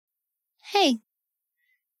Hey,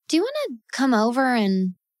 do you want to come over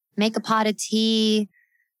and make a pot of tea,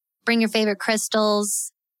 bring your favorite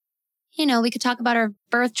crystals? We could talk about our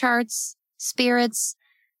birth charts, spirits,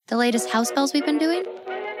 the latest house spells we've been doing.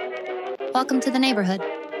 Welcome to the neighborhood.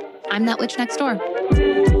 I'm that witch next door.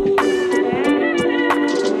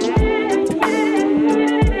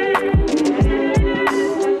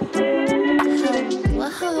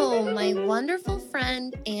 Hello, my wonderful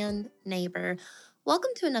friend and neighbor.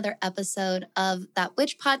 Welcome to another episode of That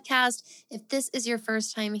Witch Podcast. If this is your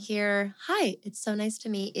first time here, hi, it's so nice to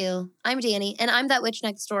meet you. I'm Danny, and I'm that witch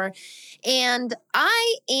next door. And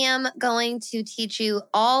I am going to teach you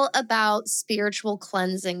all about spiritual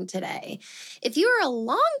cleansing today. If you are a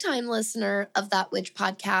longtime listener of That Witch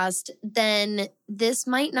Podcast, then this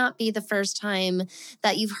might not be the first time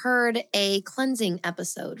that you've heard a cleansing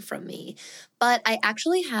episode from me. But I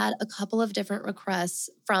actually had a couple of different requests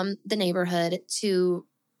from the neighborhood to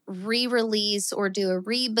re-release or do a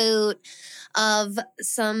reboot of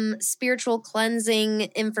some spiritual cleansing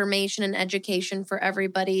information and education for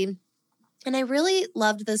everybody. And I really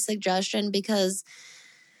loved this suggestion because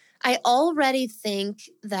I already think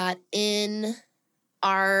that in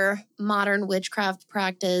our modern witchcraft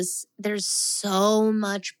practice, there's so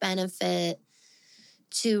much benefit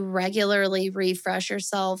to regularly refresh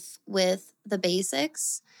yourself with the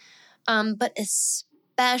basics, but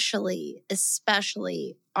especially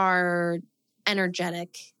our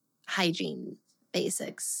energetic hygiene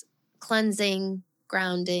basics, cleansing,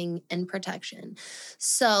 grounding, and protection.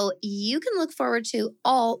 So you can look forward to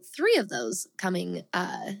all three of those coming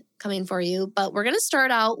for you, but we're going to start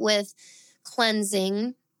out with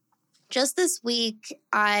cleansing. Just this week,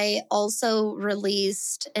 I also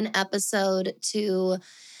released an episode to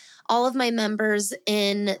all of my members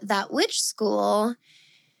in That Witch School,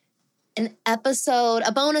 a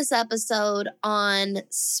bonus episode on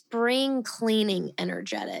spring cleaning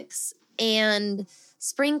energetics. And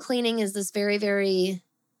spring cleaning is this very, very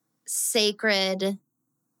sacred,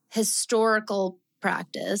 historical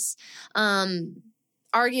practice,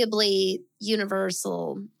 arguably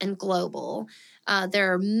universal and global.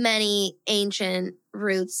 There are many ancient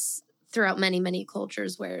roots throughout many, many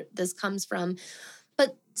cultures where this comes from.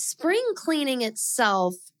 But spring cleaning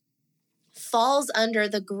itself falls under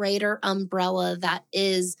the greater umbrella that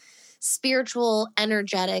is spiritual,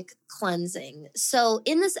 energetic cleansing. So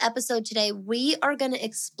in this episode today, we are going to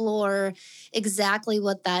explore exactly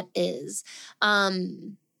what that is,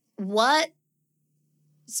 what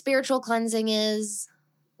spiritual cleansing is,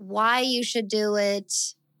 why you should do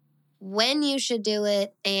it, when you should do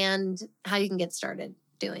it, and how you can get started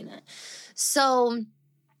doing it. So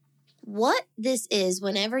what this is,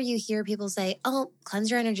 whenever you hear people say, oh, cleanse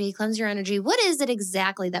your energy, what is it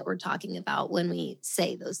exactly that we're talking about when we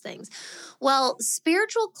say those things? Well,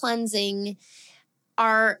 spiritual cleansing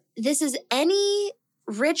this is any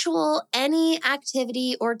ritual, any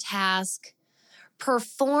activity or task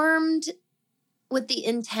performed with the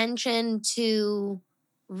intention to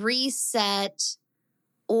reset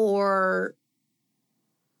or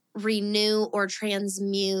renew or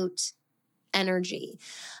transmute energy.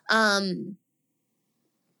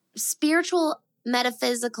 Spiritual,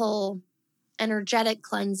 metaphysical, energetic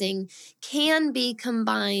cleansing can be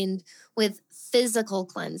combined with physical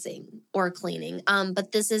cleansing or cleaning,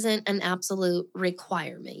 but this isn't an absolute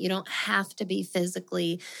requirement. You don't have to be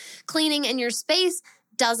physically cleaning, and your space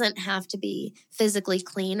doesn't have to be physically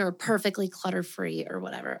clean or perfectly clutter-free or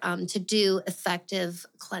whatever to do effective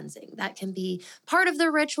cleansing. That can be part of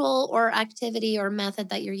the ritual or activity or method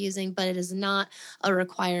that you're using, but it is not a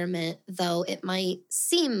requirement, though it might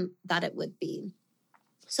seem that it would be.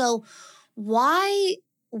 So why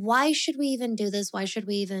should we even do this? Why should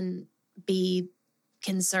we even be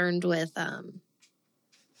concerned with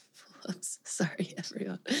whoops, sorry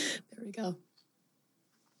everyone. There we go.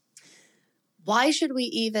 Why should we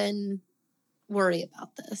even worry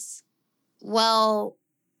about this? Well,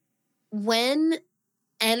 when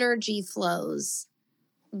energy flows,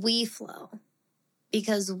 we flow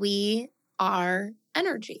because we are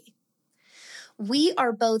energy. We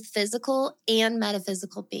are both physical and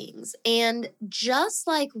metaphysical beings. And just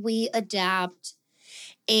like we adapt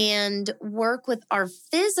and work with our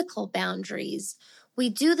physical boundaries, we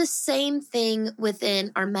do the same thing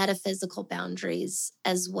within our metaphysical boundaries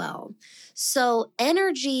as well. So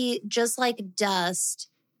energy, just like dust,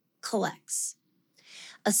 collects.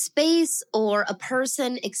 A space or a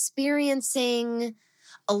person experiencing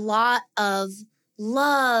a lot of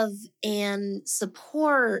love and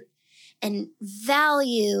support and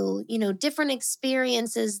value, different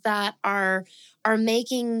experiences that are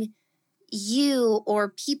making you or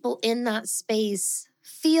people in that space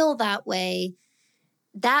feel that way,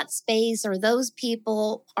 that space or those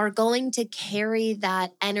people are going to carry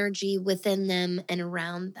that energy within them and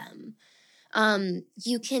around them.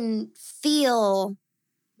 You can feel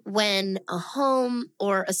when a home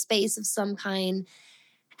or a space of some kind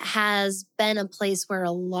has been a place where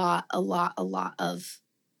a lot of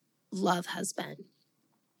love has been.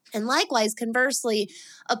 And likewise, conversely,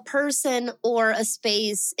 a person or a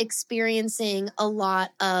space experiencing a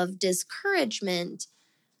lot of discouragement,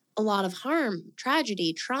 a lot of harm,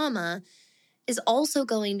 tragedy, trauma, is also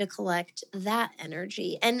going to collect that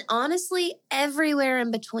energy. And honestly, everywhere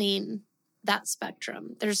in between that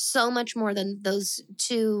spectrum, there's so much more than those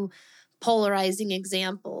two polarizing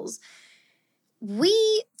examples.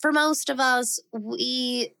 For most of us,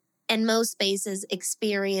 we in most spaces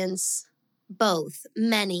experience both,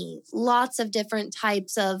 lots of different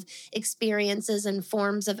types of experiences and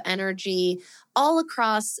forms of energy all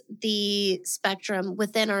across the spectrum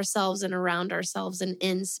within ourselves and around ourselves and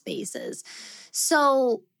in spaces.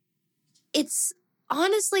 So it's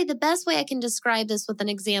honestly the best way I can describe this with an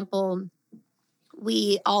example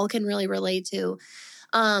we all can really relate to.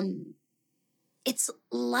 It's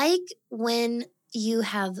like when you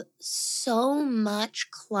have so much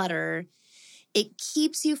clutter, it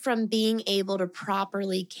keeps you from being able to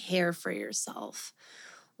properly care for yourself.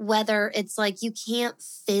 Whether it's like you can't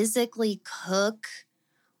physically cook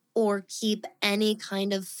or keep any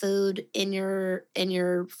kind of food in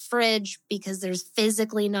your fridge because there's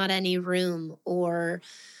physically not any room, or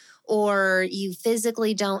you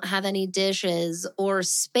physically don't have any dishes or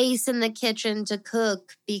space in the kitchen to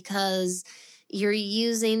cook because you're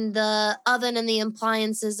using the oven and the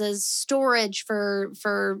appliances as storage for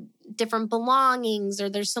different belongings, or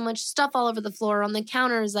there's so much stuff all over the floor on the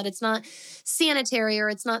counters that it's not sanitary or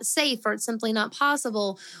it's not safe or it's simply not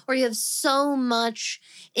possible, or you have so much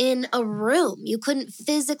in a room you couldn't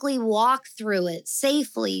physically walk through it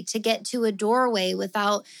safely to get to a doorway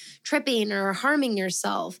without tripping or harming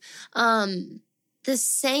yourself. The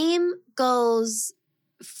same goes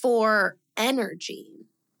for energy.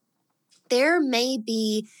 There may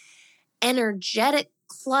be energetic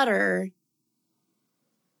clutter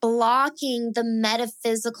blocking the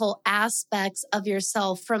metaphysical aspects of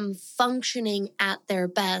yourself from functioning at their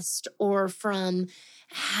best, or from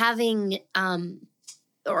having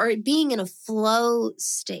or being in a flow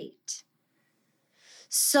state.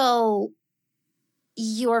 So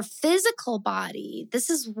your physical body, this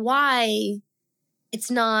is why it's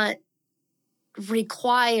not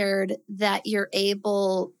required that you're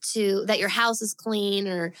able to, that your house is clean,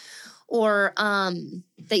 or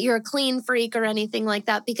that you're a clean freak or anything like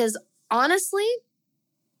that. Because honestly,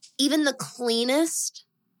 even the cleanest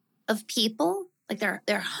of people, like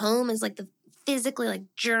their home is like the physically like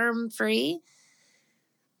germ free,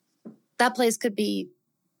 that place could be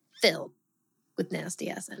filled with nasty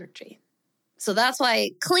ass energy. So that's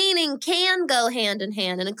why cleaning can go hand in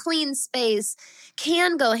hand, and a clean space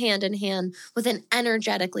can go hand in hand with an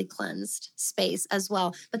energetically cleansed space as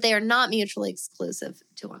well. But they are not mutually exclusive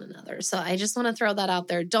to one another. So I just want to throw that out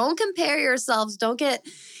there. Don't compare yourselves.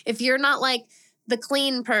 If you're not like the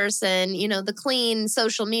clean person, the clean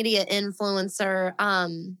social media influencer,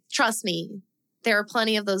 trust me, there are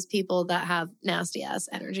plenty of those people that have nasty ass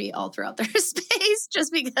energy all throughout their space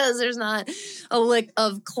just because there's not a lick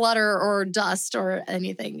of clutter or dust or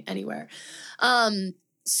anything anywhere.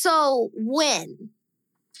 So when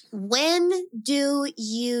do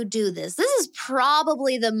you do this? This is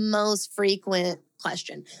probably the most frequent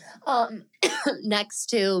question next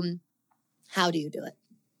to how do you do it?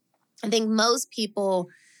 I think most people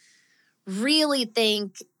really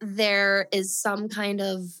think there is some kind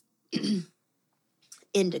of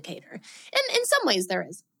indicator. And in some ways there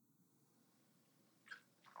is.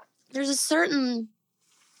 There's a certain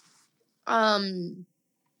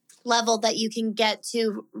level that you can get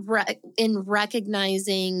to in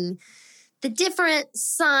recognizing the different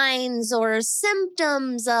signs or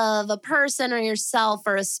symptoms of a person or yourself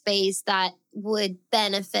or a space that would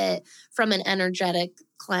benefit from an energetic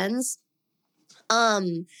cleanse.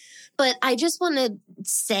 But I just want to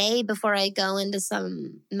say before I go into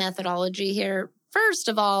some methodology here, first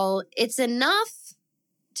of all, it's enough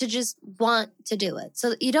to just want to do it.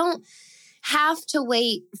 So you don't have to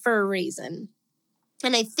wait for a reason.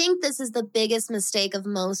 And I think this is the biggest mistake of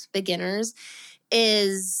most beginners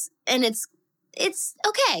and it's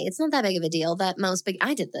okay. It's not that big of a deal that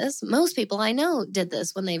I did this. Most people I know did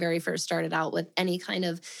this when they very first started out with any kind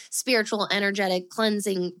of spiritual, energetic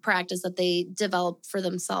cleansing practice that they developed for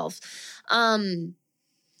themselves.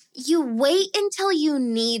 You wait until you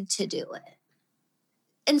need to do it.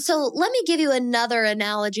 And so let me give you another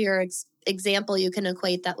analogy or example you can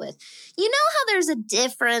equate that with. You know how there's a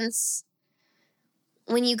difference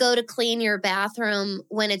when you go to clean your bathroom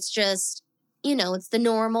when it's just, it's the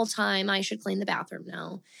normal time I should clean the bathroom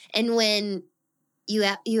now. And when you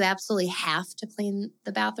absolutely have to clean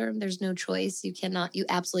the bathroom, there's no choice. You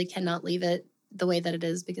absolutely cannot leave it the way that it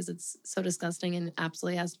is because it's so disgusting and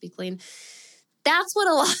absolutely has to be clean. That's what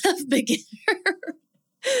a lot of beginner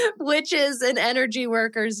witches and energy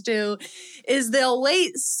workers do, is they'll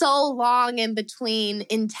wait so long in between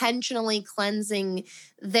intentionally cleansing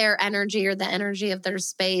their energy or the energy of their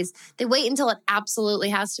space. They wait until it absolutely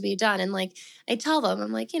has to be done. And like, I tell them,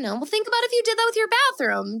 I'm like, well, think about if you did that with your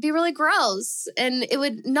bathroom. It'd be really gross. And it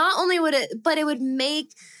would but it would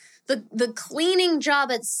make the cleaning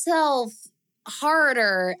job itself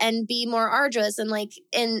harder and be more arduous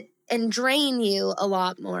and drain you a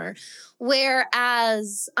lot more.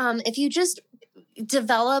 Whereas if you just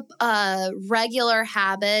develop a regular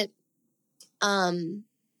habit, both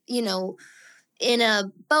in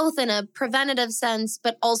a preventative sense,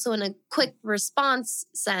 but also in a quick response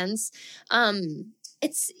sense,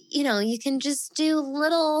 it's, you can just do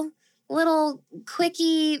little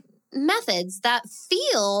quickie methods that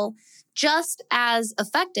feel just as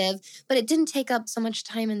effective, but it didn't take up so much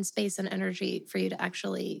time and space and energy for you to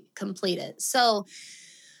actually complete it. So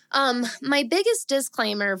my biggest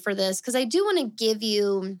disclaimer for this, because I want to give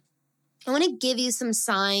you some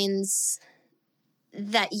signs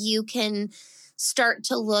that you can start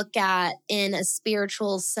to look at in a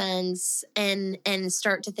spiritual sense and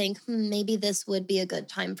start to think, maybe this would be a good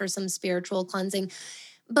time for some spiritual cleansing.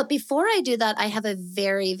 But before I do that, I have a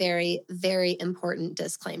very, very, very important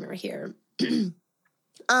disclaimer here.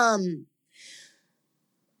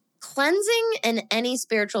 Cleansing in any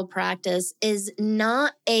spiritual practice is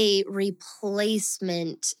not a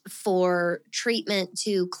replacement for treatment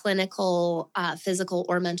to clinical, physical,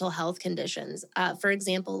 or mental health conditions. For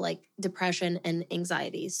example, like depression and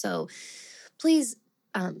anxiety. So please,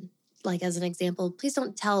 as an example, please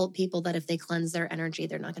don't tell people that if they cleanse their energy,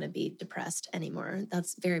 they're not going to be depressed anymore.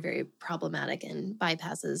 That's very, very problematic and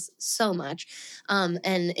bypasses so much,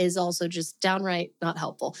 and is also just downright not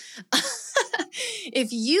helpful.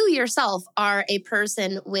 If you yourself are a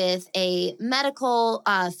person with a medical,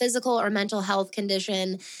 physical, or mental health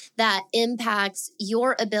condition that impacts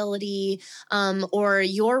your ability or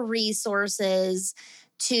your resources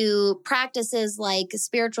to practices like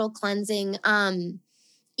spiritual cleansing,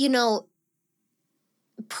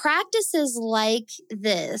 practices like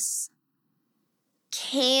this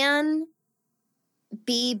can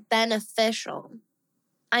be beneficial.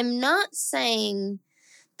 I'm not saying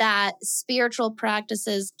that spiritual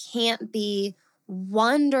practices can't be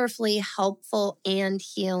wonderfully helpful and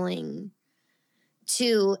healing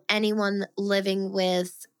to anyone living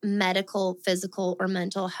with medical, physical, or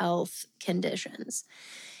mental health conditions.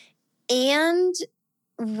 And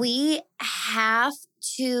we have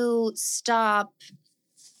to stop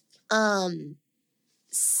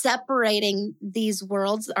separating these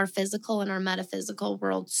worlds, our physical and our metaphysical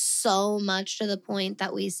world, so much to the point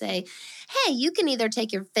that we say, hey, you can either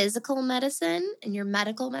take your physical medicine and your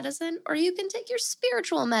medical medicine, or you can take your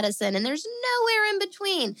spiritual medicine, and there's nowhere in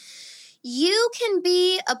between. You can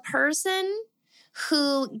be a person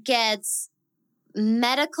who gets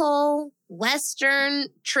medical Western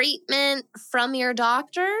treatment from your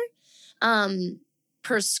doctor,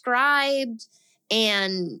 prescribed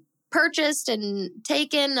and purchased and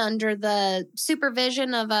taken under the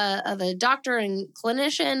supervision of a doctor and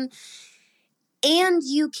clinician, and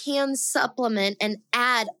you can supplement and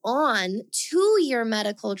add on to your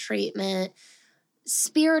medical treatment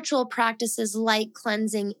spiritual practices like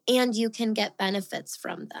cleansing, and you can get benefits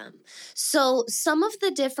from them. So some of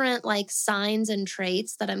the different signs and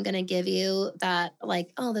traits that I'm going to give you that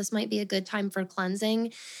this might be a good time for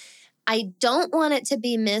cleansing, I don't want it to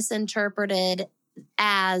be misinterpreted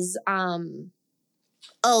as,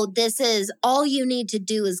 this is all you need to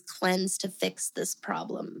do is cleanse to fix this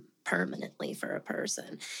problem permanently for a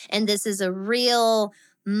person. And this is a real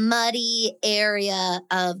muddy area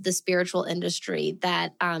of the spiritual industry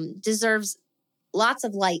that deserves lots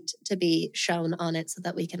of light to be shown on it so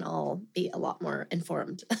that we can all be a lot more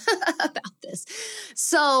informed about this.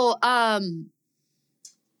 So,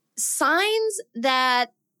 signs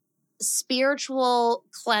that spiritual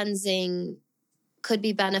cleansing could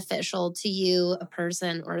be beneficial to you, a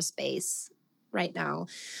person, or a space right now,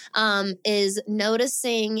 is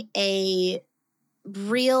noticing a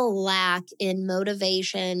real lack in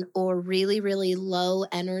motivation or really, really low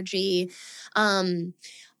energy.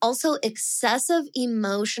 Also, excessive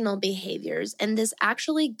emotional behaviors. And this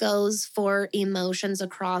actually goes for emotions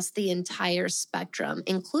across the entire spectrum,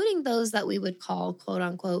 including those that we would call, quote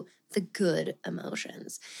unquote, the good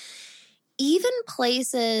emotions. Even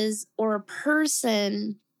places or a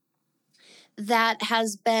person that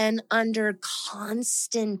has been under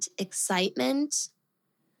constant excitement,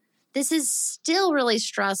 this is still really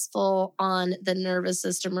stressful on the nervous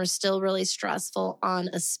system, or still really stressful on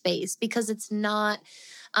a space, because it's not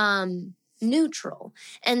neutral.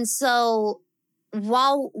 And so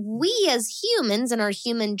while we as humans, in our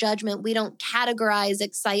human judgment, we don't categorize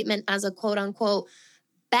excitement as a quote unquote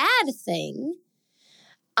bad thing,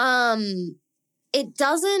 it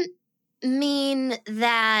doesn't mean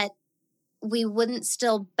that we wouldn't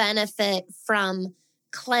still benefit from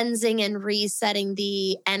cleansing and resetting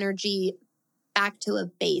the energy back to a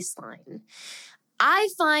baseline. I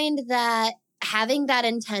find that having that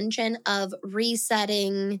intention of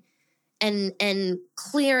resetting and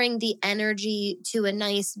clearing the energy to a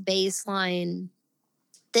nice baseline,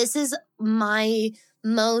 this is my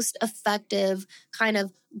most effective kind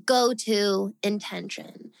of go-to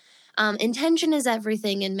intention. Intention is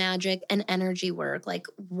everything in magic and energy work. Like,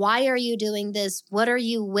 why are you doing this? What are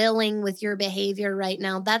you willing with your behavior right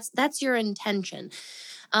now? That's your intention,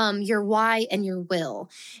 your why and your will.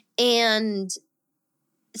 And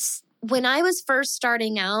when I was first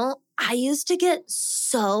starting out, I used to get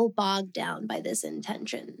so bogged down by this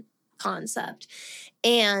intention concept.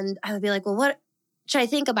 And I would be like, well, what should I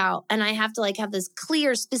think about? And I have to have this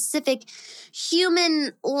clear, specific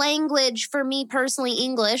human language for me personally,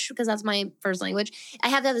 English, because that's my first language. I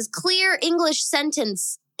have to have this clear English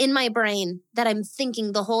sentence in my brain that I'm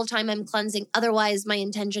thinking the whole time I'm cleansing. Otherwise, my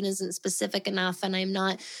intention isn't specific enough and I'm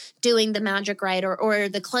not doing the magic right, or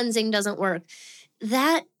the cleansing doesn't work.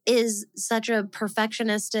 That is such a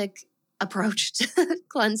perfectionistic approach to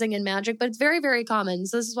cleansing and magic, but it's very, very common.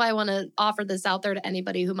 So this is why I want to offer this out there to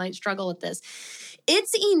anybody who might struggle with this.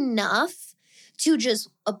 It's enough to just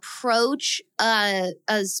approach a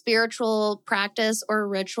spiritual practice or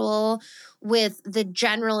ritual with the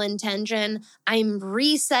general intention, I'm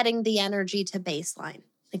resetting the energy to baseline.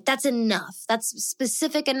 Like, that's enough. That's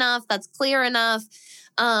specific enough. That's clear enough.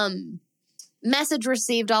 Message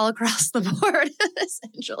received all across the board,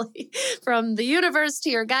 essentially, from the universe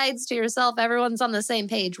to your guides to yourself. Everyone's on the same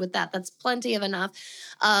page with that. That's plenty of enough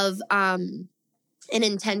of an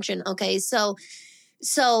intention. Okay, so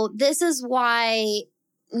this is why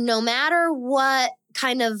no matter what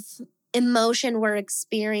kind of emotion we're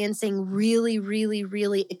experiencing really, really,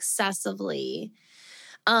 really excessively,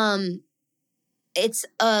 it's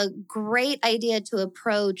a great idea to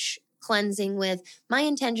approach cleansing with, my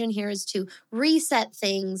intention here is to reset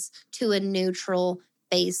things to a neutral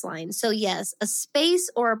baseline. So yes, a space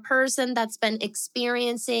or a person that's been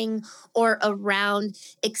experiencing or around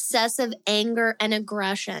excessive anger and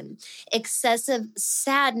aggression, excessive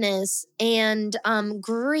sadness and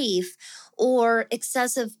grief, or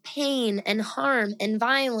excessive pain and harm and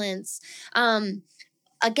violence.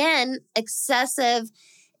 Again, excessive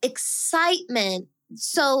excitement.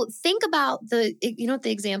 So think about what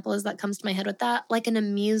the example is that comes to my head with that? Like an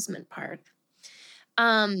amusement park.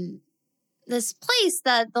 This place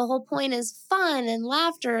that the whole point is fun and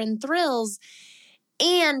laughter and thrills.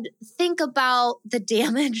 And think about the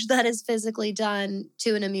damage that is physically done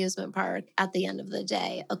to an amusement park at the end of the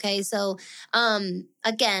day. Okay, so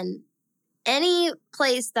again, any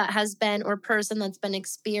place that has been, or person that's been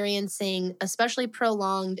experiencing, especially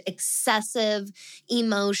prolonged, excessive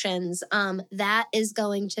emotions, that is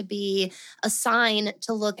going to be a sign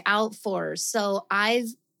to look out for. So I've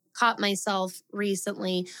caught myself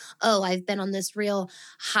recently, I've been on this real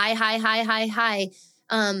high,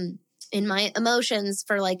 in my emotions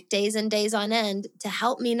for days and days on end. To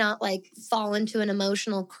help me not fall into an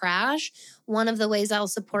emotional crash, one of the ways I'll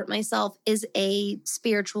support myself is a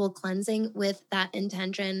spiritual cleansing with that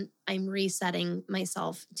intention. I'm resetting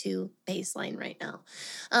myself to baseline right now.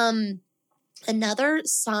 Another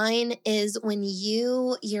sign is when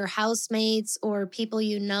your housemates or people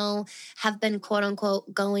have been quote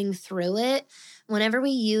unquote going through it. Whenever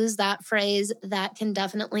we use that phrase, that can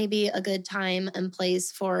definitely be a good time and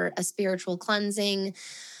place for a spiritual cleansing.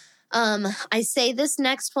 I say this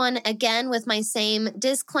next one again with my same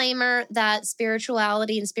disclaimer that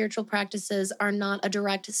spirituality and spiritual practices are not a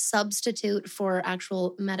direct substitute for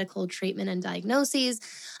actual medical treatment and diagnoses.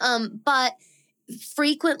 But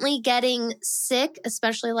frequently getting sick,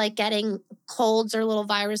 especially getting colds or little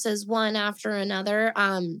viruses one after another,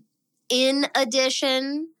 in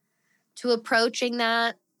addition to approaching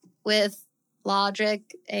that with logic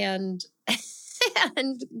and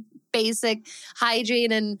basic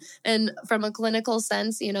hygiene and from a clinical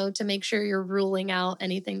sense, to make sure you're ruling out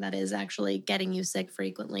anything that is actually getting you sick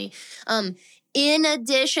frequently. In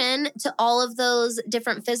addition to all of those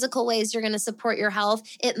different physical ways you're going to support your health,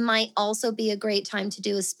 it might also be a great time to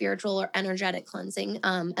do a spiritual or energetic cleansing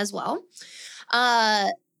as well.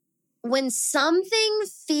 When something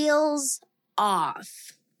feels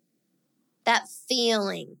off, that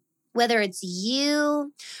feeling, whether it's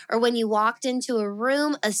you or when you walked into a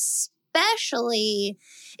room, especially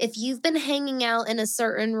if you've been hanging out in a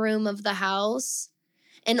certain room of the house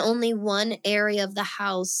and only one area of the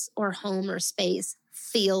house or home or space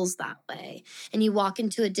feels that way. And you walk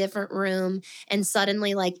into a different room and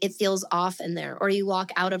suddenly like it feels off in there, or you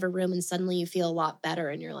walk out of a room and suddenly you feel a lot better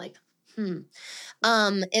and you're like,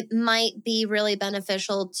 it might be really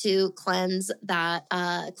beneficial to cleanse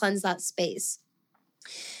that space.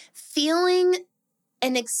 Feeling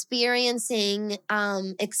and experiencing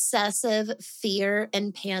excessive fear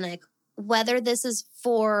and panic, whether this is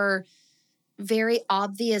for very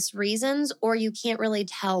obvious reasons or you can't really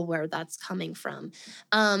tell where that's coming from.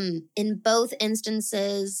 In both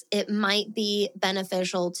instances, it might be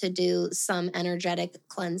beneficial to do some energetic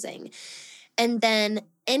cleansing. And then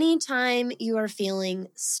anytime you are feeling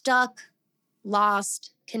stuck,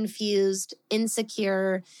 lost, confused,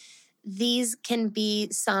 insecure, these can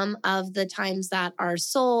be some of the times that our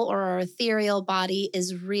soul or our ethereal body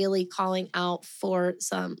is really calling out for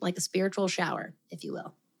some, like a spiritual shower, if you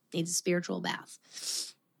will. Needs a spiritual bath.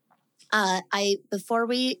 Before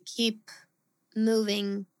we keep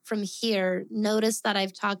moving from here, notice that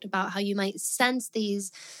I've talked about how you might sense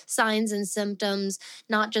these signs and symptoms,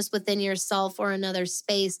 not just within yourself or another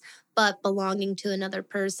space, but belonging to another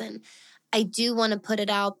person. I do want to put it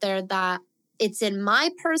out there that it's in my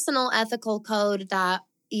personal ethical code that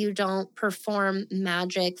you don't perform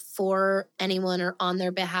magic for anyone or on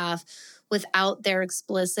their behalf without their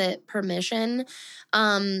explicit permission.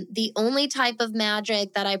 The only type of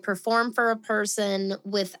magic that I perform for a person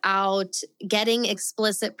without getting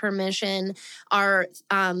explicit permission are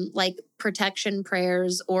like protection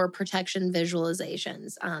prayers or protection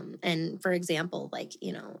visualizations. And for example, like,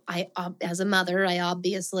 I, as a mother, I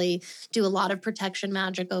obviously do a lot of protection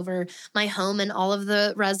magic over my home and all of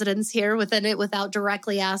the residents here within it without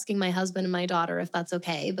directly asking my husband and my daughter if that's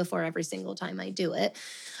okay before every single time I do it.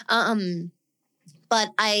 But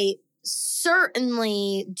I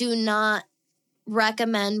certainly do not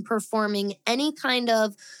recommend performing any kind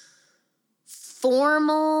of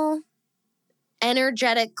formal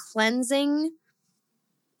energetic cleansing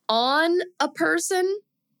on a person,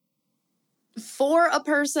 for a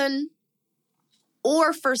person,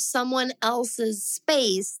 or for someone else's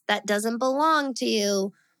space that doesn't belong to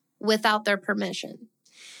you without their permission.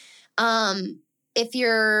 If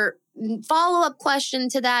your follow-up question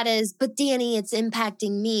to that is, but Danny, it's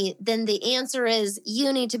impacting me, then the answer is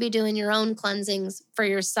you need to be doing your own cleansings for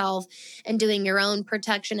yourself and doing your own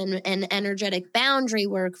protection and energetic boundary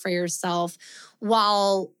work for yourself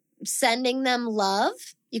while sending them love.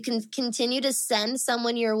 You can continue to send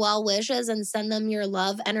someone your well wishes and send them your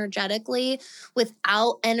love energetically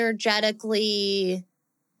without energetically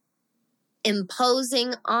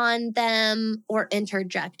imposing on them or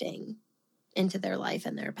interjecting into their life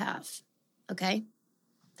and their path. Okay?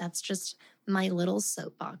 That's just my little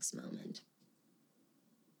soapbox moment.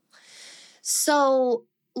 So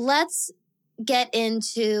let's get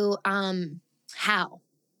into how.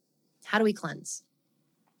 How do we cleanse?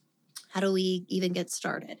 How do we even get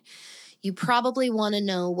started? You probably want to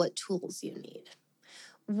know what tools you need.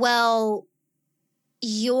 Well,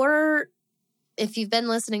 if you've been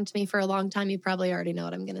listening to me for a long time, you probably already know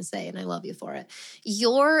what I'm going to say, and I love you for it.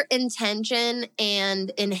 Your intention and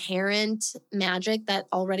inherent magic that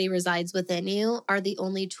already resides within you are the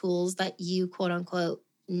only tools that you, quote unquote,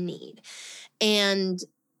 need. And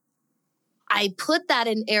I put that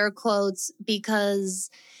in air quotes because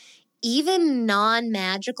even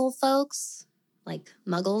non-magical folks, like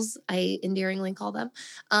muggles, I endearingly call them,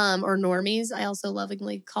 or normies, I also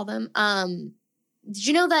lovingly call them, did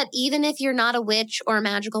you know that even if you're not a witch or a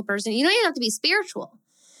magical person, you don't even have to be spiritual.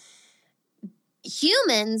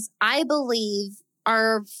 Humans, I believe,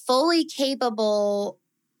 are fully capable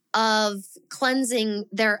of cleansing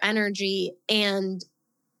their energy and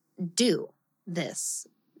do this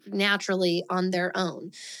naturally on their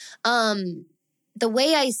own. The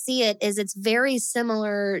way I see it is it's very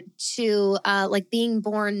similar to like being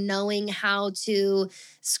born knowing how to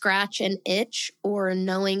scratch an itch or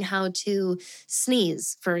knowing how to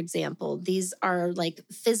sneeze, for example. These are like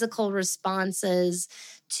physical responses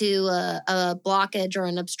a blockage or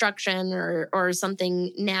an obstruction or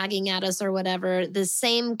something nagging at us or whatever. The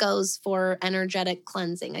same goes for energetic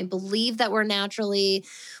cleansing. I believe that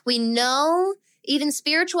we know, even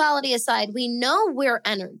spirituality aside, we know we're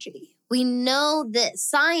energy. We know this.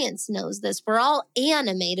 Science knows this. We're all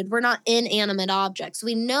animated. We're not inanimate objects.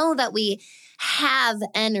 We know that we have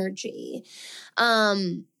energy.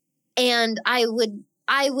 And I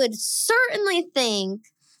would certainly think,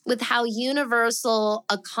 with how universal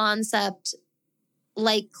a concept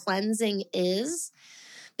like cleansing is,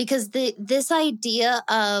 because this idea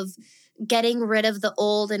of getting rid of the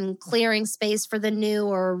old and clearing space for the new,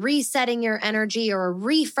 or resetting your energy, or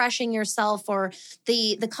refreshing yourself, or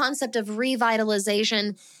the concept of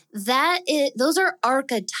revitalization, those are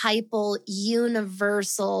archetypal,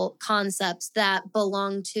 universal concepts that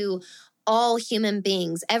belong to all human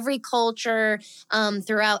beings. Every culture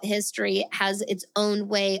throughout history has its own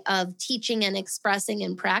way of teaching and expressing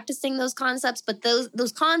and practicing those concepts, but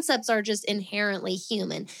those concepts are just inherently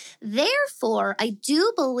human. Therefore, I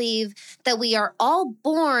do believe that we are all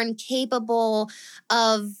born capable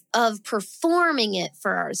of performing it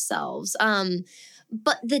for ourselves.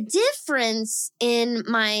 But the difference in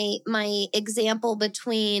my example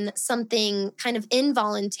between something kind of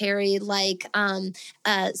involuntary, like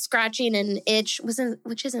scratching an itch,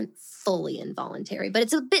 which isn't fully involuntary, but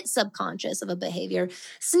it's a bit subconscious of a behavior.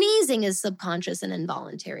 Sneezing is subconscious and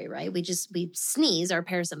involuntary, right? We sneeze, our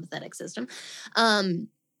parasympathetic system.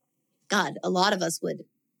 God, a lot of us would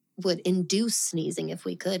induce sneezing if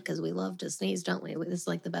we could, because we love to sneeze, don't we? It's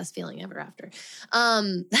like the best feeling ever after.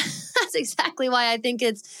 That's exactly why I think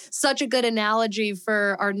it's such a good analogy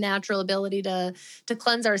for our natural ability to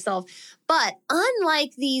cleanse ourselves. But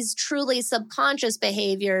unlike these truly subconscious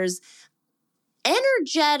behaviors,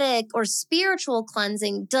 energetic or spiritual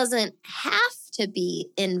cleansing doesn't have to be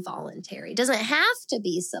involuntary, doesn't have to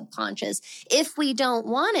be subconscious if we don't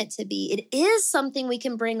want it to be. It is something we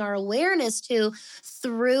can bring our awareness to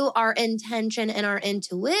through our intention and our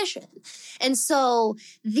intuition. And so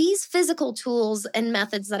these physical tools and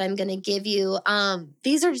methods that I'm going to give you,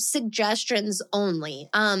 these are suggestions only.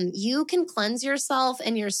 You can cleanse yourself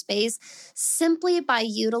and your space simply by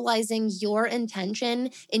utilizing your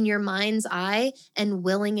intention in your mind's eye and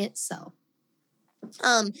willing it so.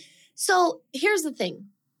 So here's the thing.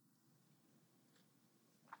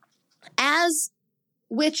 As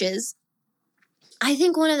witches, I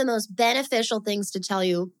think one of the most beneficial things to tell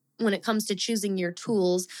you when it comes to choosing your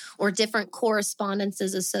tools or different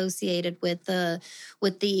correspondences associated with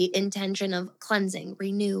the intention of cleansing,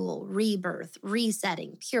 renewal, rebirth,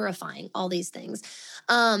 resetting, purifying, all these things.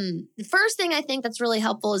 The first thing I think that's really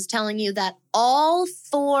helpful is telling you that all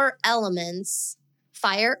 4 elements,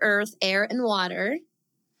 fire, earth, air, and water,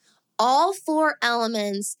 all 4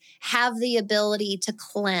 elements have the ability to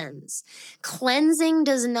cleanse. Cleansing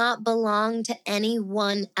does not belong to any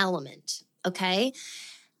one element, okay?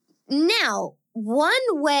 Now, one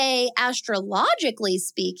way, astrologically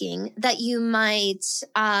speaking, that you might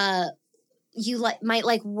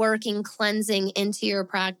like working cleansing into your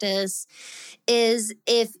practice is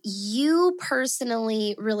if you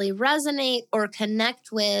personally really resonate or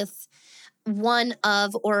connect with one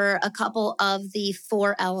of or a couple of the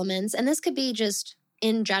 4 elements. And this could be just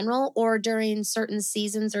in general or during certain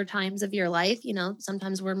seasons or times of your life. You know,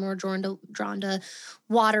 sometimes we're more drawn to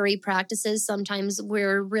watery practices. Sometimes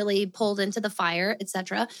we're really pulled into the fire,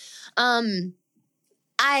 etc.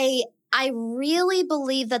 I really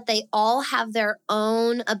believe that they all have their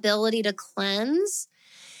own ability to cleanse,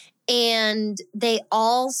 and they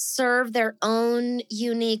all serve their own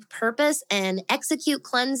unique purpose and execute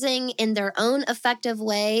cleansing in their own effective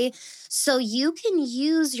way. So you can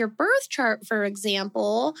use your birth chart, for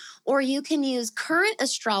example, or you can use current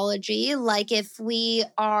astrology. Like if we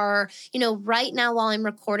are, right now while I'm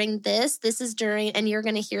recording this is during, and you're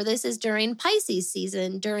going to hear this, is during Pisces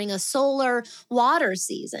season, during a solar water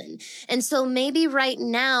season. And so maybe right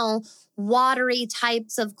now, watery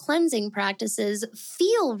types of cleansing practices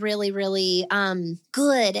feel really, really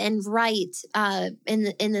good and right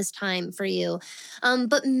in this time for you.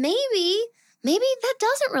 But maybe that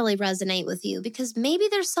doesn't really resonate with you, because maybe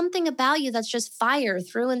there's something about you that's just fire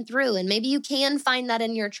through and through. And maybe you can find that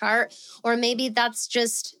in your chart, or maybe that's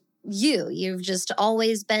just you've just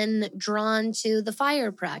always been drawn to the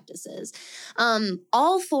fire practices.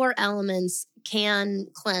 All 4 elements can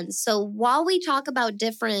cleanse. So while we talk about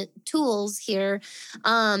different tools here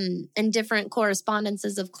and different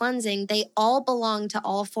correspondences of cleansing, they all belong to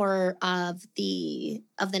all four of the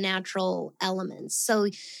natural elements. So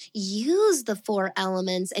use the four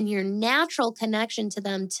elements and your natural connection to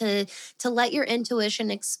them to let your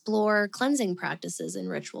intuition explore cleansing practices and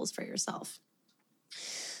rituals for yourself.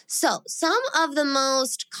 So some of the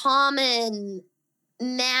most common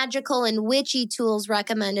magical and witchy tools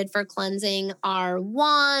recommended for cleansing are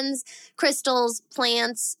wands, crystals,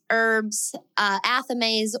 plants, herbs,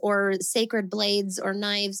 athames or sacred blades or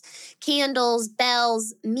knives, candles,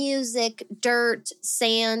 bells, music, dirt,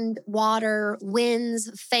 sand, water,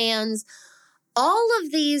 winds, fans. All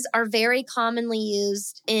of these are very commonly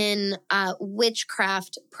used in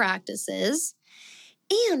witchcraft practices.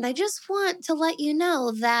 And I just want to let you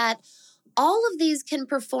know that all of these can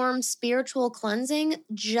perform spiritual cleansing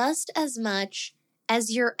just as much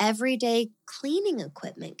as your everyday cleaning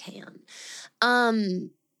equipment can.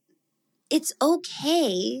 It's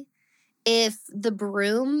okay if the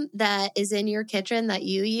broom that is in your kitchen that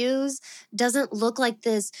you use doesn't look like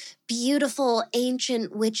this beautiful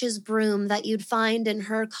ancient witch's broom that you'd find in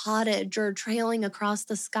her cottage or trailing across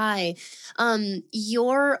the sky.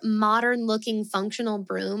 Your modern looking functional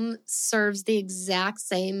broom serves the exact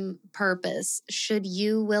same purpose, should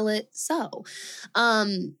you will it so.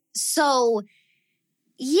 So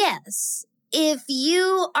yes, if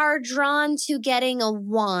you are drawn to getting a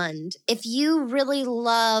wand, if you really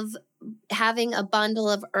love having a bundle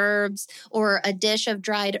of herbs or a dish of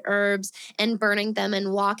dried herbs and burning them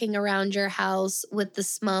and walking around your house with the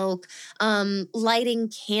smoke, lighting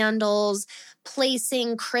candles,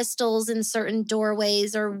 placing crystals in certain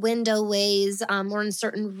doorways or windowways or in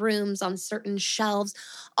certain rooms on certain shelves,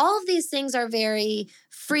 all of these things are very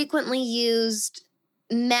frequently used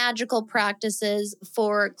magical practices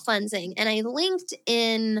for cleansing. And I linked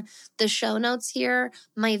in the show notes here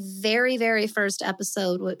my very, very first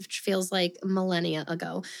episode, which feels like millennia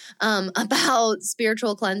ago, about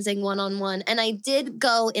spiritual cleansing one-on-one. And I did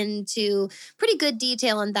go into pretty good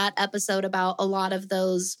detail in that episode about a lot of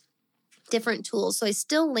those different tools. So I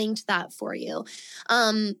still linked that for you.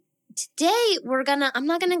 Today, I'm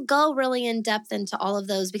not gonna go really in depth into all of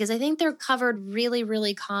those because I think they're covered really,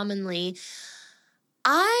 really commonly.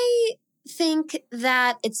 I think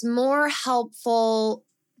that it's more helpful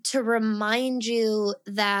to remind you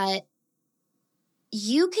that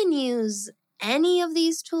you can use any of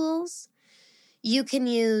these tools. You can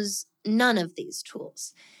use none of these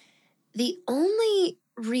tools. The only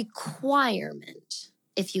requirement,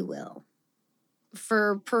 if you will,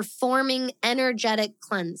 for performing energetic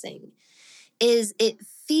cleansing is it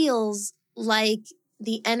feels like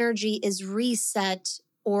the energy is reset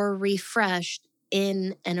or refreshed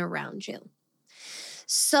in and around you.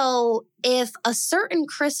 So if a certain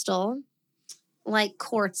crystal, like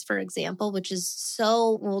quartz, for example, which is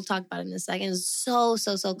we'll talk about it in a second, is so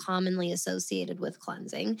commonly associated with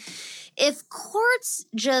cleansing. If quartz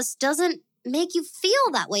just doesn't make you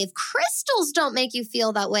feel that way, if crystals don't make you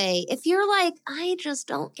feel that way, if you're like, I just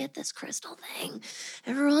don't get this crystal thing,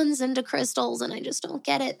 everyone's into crystals and I just don't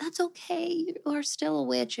get it, that's okay. You are still a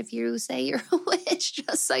witch if you say you're a witch,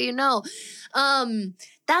 just so you know.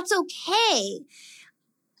 That's okay.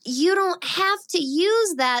 You don't have to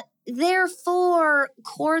use that. Therefore,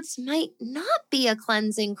 quartz might not be a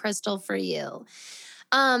cleansing crystal for you.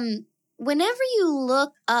 Whenever you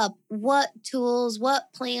look up what tools,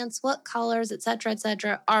 what plants, what colors, et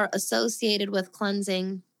cetera, are associated with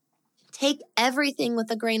cleansing, take everything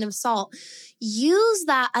with a grain of salt. Use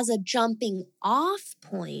that as a jumping off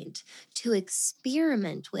point to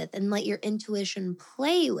experiment with and let your intuition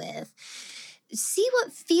play with. See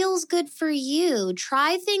what feels good for you.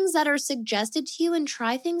 Try things that are suggested to you and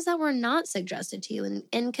try things that were not suggested to you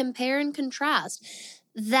and compare and contrast.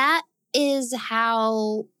 That is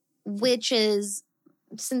how witches,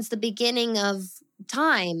 since the beginning of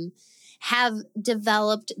time, have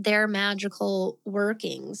developed their magical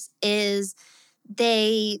workings, is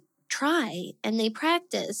they try and they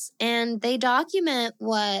practice and they document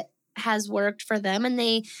what has worked for them and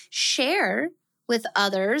they share with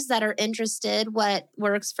others that are interested what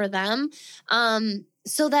works for them,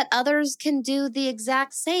 so that others can do the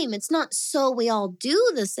exact same. It's not so we all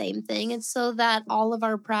do the same thing. It's so that all of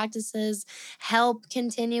our practices help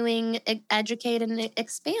continuing educate and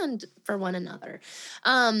expand for one another.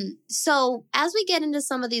 So as we get into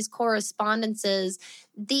some of these correspondences,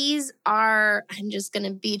 these are, I'm just going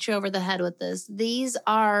to beat you over the head with this. These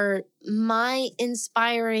are my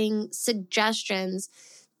inspiring suggestions.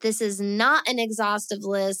 This is not an exhaustive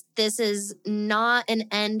list. This is not an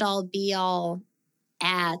end-all, be-all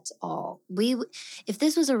at all. If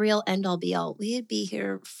this was a real end all be all, we'd be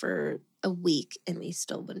here for a week and we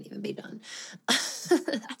still wouldn't even be done.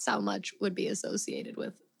 That's how much would be associated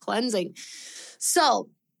with cleansing. So,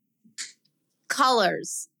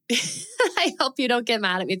 colors. I hope you don't get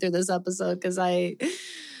mad at me through this episode because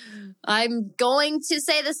I'm going to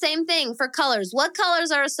say the same thing for colors. What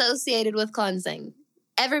colors are associated with cleansing?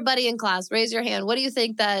 Everybody in class, raise your hand. What do you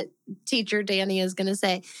think that teacher Danny is going to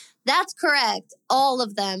say? That's correct. All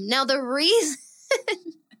of them. Now, the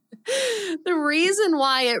reason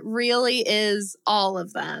why it really is all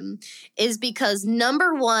of them is because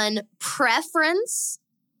number one, preference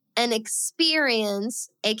and experience,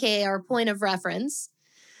 aka our point of reference,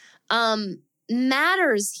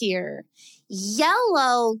 matters here.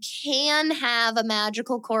 Yellow can have a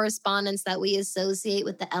magical correspondence that we associate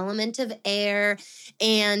with the element of air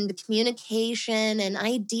and communication and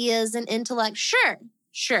ideas and intellect. Sure.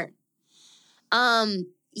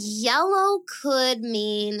 Yellow could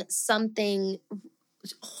mean something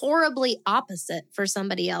horribly opposite for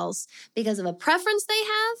somebody else because of a preference they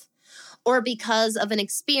have or because of an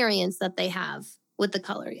experience that they have with the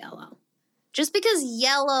color yellow. Just because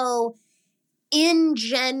yellow in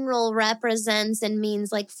general represents and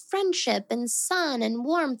means like friendship and sun and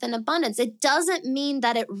warmth and abundance, it doesn't mean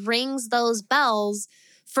that it rings those bells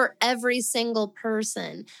for every single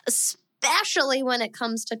person, especially when it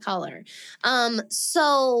comes to color.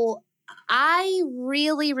 So I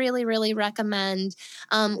really, really, really recommend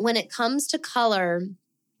when it comes to color,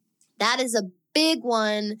 that is a big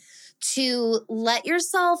one to let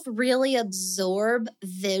yourself really absorb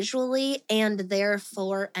visually and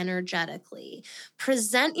therefore energetically.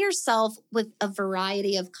 Present yourself with a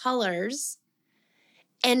variety of colors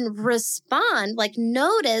and respond, like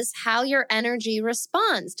notice how your energy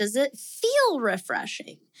responds. Does it feel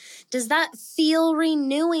refreshing? Does that feel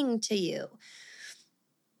renewing to you?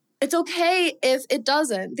 It's okay if it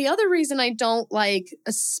doesn't. The other reason I don't like,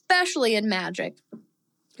 especially in magic,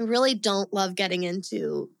 I really don't love getting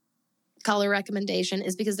into color recommendation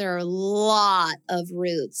is because there are a lot of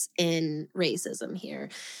roots in racism here.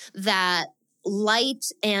 That light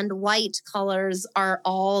and white colors are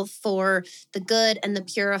all for the good and the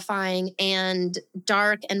purifying, and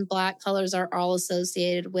dark and black colors are all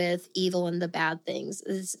associated with evil and the bad things.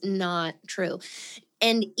 It's not true.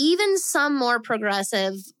 And even some more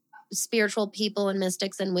progressive spiritual people and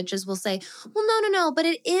mystics and witches will say, well, no, but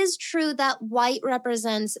it is true that white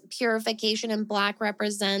represents purification and black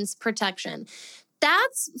represents protection.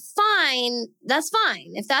 That's fine. That's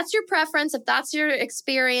fine. If that's your preference, if that's your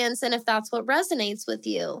experience, and if that's what resonates with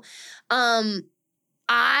you.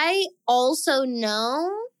 I also know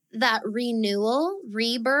that renewal,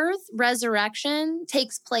 rebirth, resurrection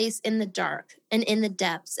takes place in the dark and in the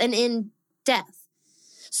depths and in death.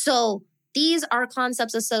 So these are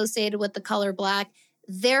concepts associated with the color black.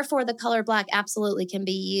 Therefore, the color black absolutely can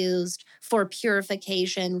be used for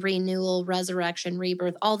purification, renewal, resurrection,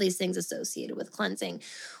 rebirth, all these things associated with cleansing.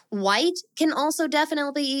 White can also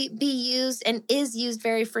definitely be used and is used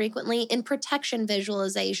very frequently in protection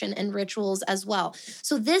visualization and rituals as well.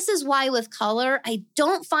 So this is why with color, I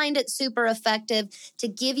don't find it super effective to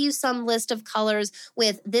give you some list of colors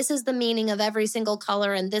with this is the meaning of every single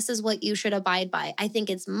color and this is what you should abide by. I think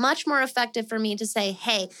it's much more effective for me to say,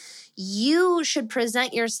 hey, you should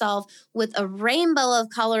present yourself with a rainbow of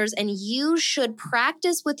colors and you should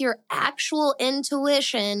practice with your actual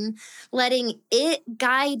intuition, letting it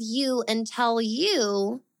guide you and tell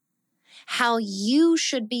you how you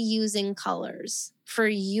should be using colors for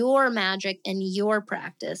your magic and your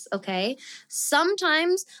practice, okay?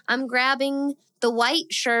 Sometimes I'm grabbing the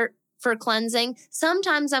white shirt for cleansing.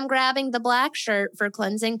 Sometimes I'm grabbing the black shirt for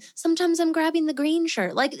cleansing. Sometimes I'm grabbing the green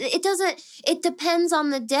shirt. Like it depends on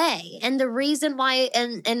the day and the reason why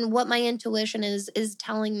and what my intuition is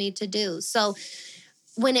telling me to do. So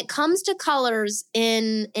when it comes to colors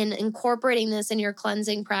in incorporating this in your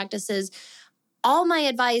cleansing practices, all my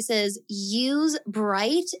advice is use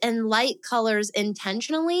bright and light colors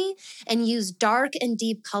intentionally and use dark and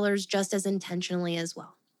deep colors just as intentionally as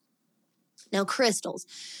well. Now, crystals.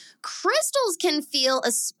 Crystals can feel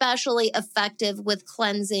especially effective with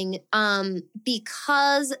cleansing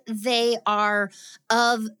because they are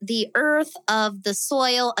of the earth, of the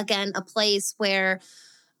soil, again, a place where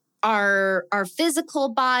our physical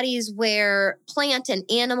bodies, where plant and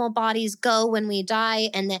animal bodies go when we die,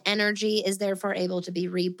 and the energy is therefore able to be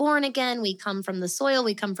reborn again. We come from the soil,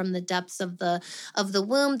 we come from the depths of the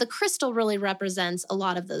womb. The crystal really represents a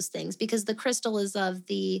lot of those things because the crystal is of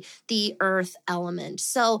the earth element.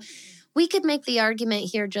 So We could make the argument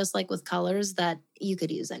here, just like with colors, that you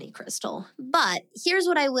could use any crystal. But here's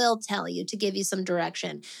what I will tell you to give you some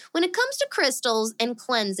direction. When it comes to crystals and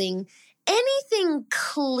cleansing, anything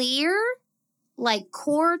clear, like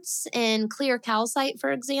quartz and clear calcite,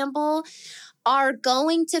 for example, are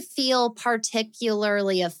going to feel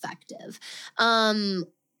particularly effective.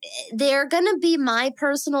 They're going to be my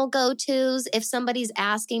personal go-tos. If somebody's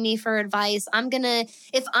asking me for advice,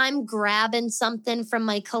 if I'm grabbing something from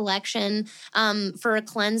my collection for a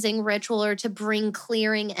cleansing ritual or to bring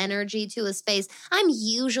clearing energy to a space, I'm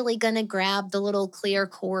usually going to grab the little clear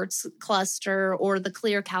quartz cluster or the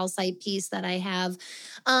clear calcite piece that I have.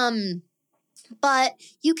 But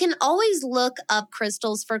you can always look up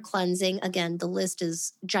crystals for cleansing. Again, the list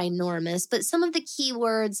is ginormous, but some of the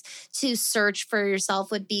keywords to search for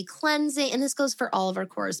yourself would be cleansing, and this goes for all of our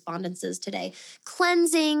correspondences today.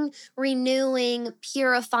 Cleansing, renewing,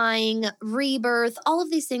 purifying, rebirth, all of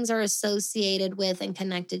these things are associated with and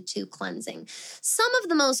connected to cleansing. Some of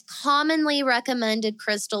the most commonly recommended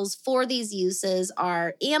crystals for these uses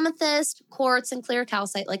are amethyst, quartz, and clear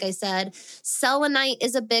calcite, like I said. Selenite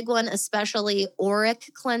is a big one, especially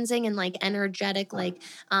auric cleansing and like energetic, like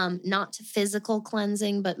not physical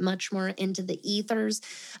cleansing, but much more into the ethers.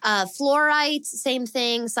 Fluorite, same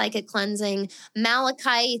thing, psychic cleansing.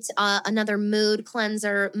 Malachite, another mood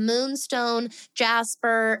cleanser. Moonstone,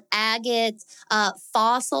 jasper, agate,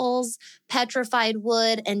 fossils, petrified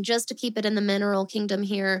wood, and just to keep it in the mineral kingdom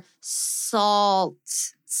here, salt.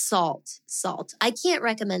 I can't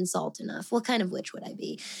recommend salt enough. What kind of witch would I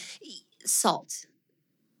be? Salt,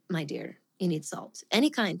 my dear. You need salt. Any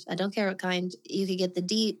kind. I don't care what kind. You could get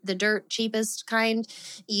the dirt cheapest kind.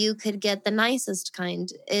 You could get the nicest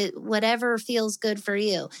kind. Whatever feels good for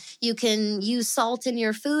you. You can use salt in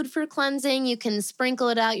your food for cleansing. You can sprinkle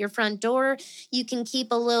it out your front door. You can keep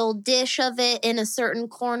a little dish of it in a certain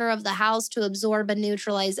corner of the house to absorb and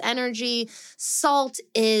neutralize energy. Salt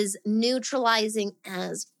is neutralizing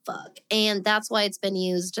as fuck. And that's why it's been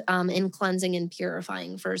used in cleansing and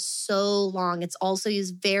purifying for so long. It's also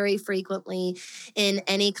used very frequently in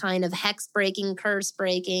any kind of hex breaking, curse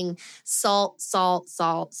breaking. Salt.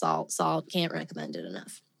 Can't recommend it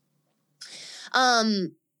enough.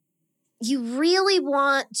 You really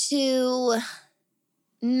want to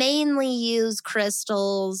mainly use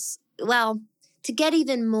crystals, well, to get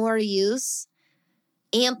even more use,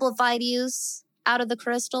 amplified use out of the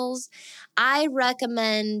crystals. I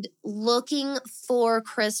recommend looking for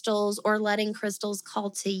crystals or letting crystals call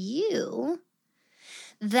to you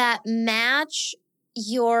that match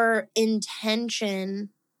your intention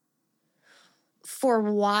for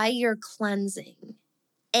why you're cleansing,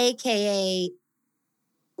 aka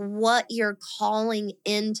what you're calling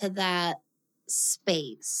into that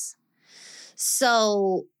space.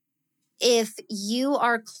 So if you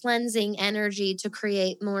are cleansing energy to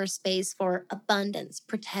create more space for abundance,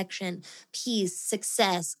 protection, peace,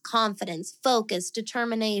 success, confidence, focus,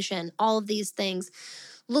 determination, all of these things,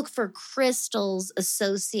 look for crystals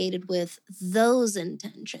associated with those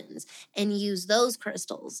intentions and use those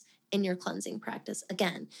crystals in your cleansing practice.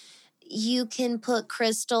 Again, you can put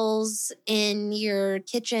crystals in your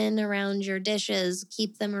kitchen around your dishes,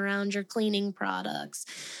 keep them around your cleaning products.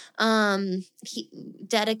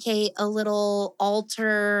 Dedicate a little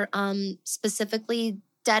altar specifically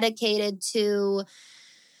dedicated to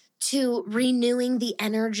renewing the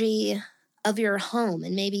energy of your home.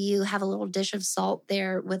 And maybe you have a little dish of salt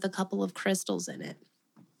there with a couple of crystals in it.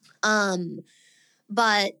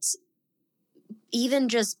 But even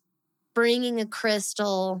just bringing a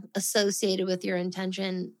crystal associated with your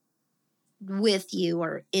intention with you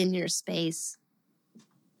or in your space,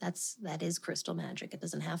 that is crystal magic. It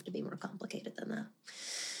doesn't have to be more complicated than that.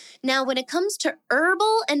 Now, when it comes to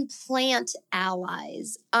herbal and plant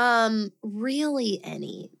allies, really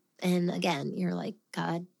any. And again, you're like,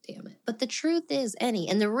 God damn it. But the truth is any.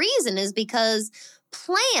 And the reason is because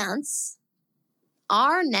plants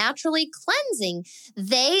are naturally cleansing.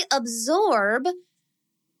 They absorb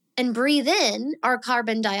and breathe in our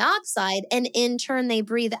carbon dioxide, and in turn they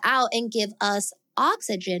breathe out and give us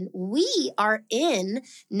oxygen. We are in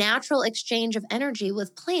natural exchange of energy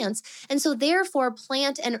with plants, and so therefore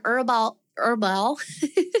plant and herbal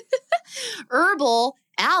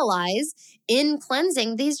allies in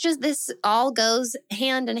cleansing, this all goes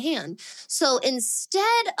hand in hand. So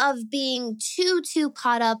instead of being too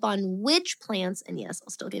caught up on which plants, and yes, I'll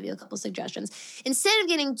still give you a couple suggestions, instead of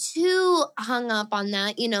getting too hung up on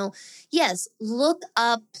that, yes, look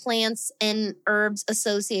up plants and herbs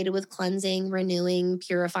associated with cleansing, renewing,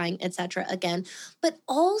 purifying, etc. again, but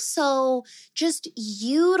also just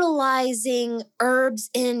utilizing herbs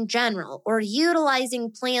in general or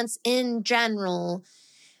utilizing plants in general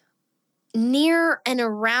near and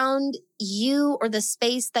around you or the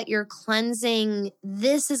space that you're cleansing.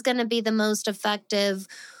 This is going to be the most effective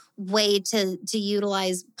way to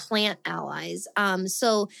utilize plant allies.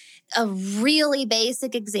 So a really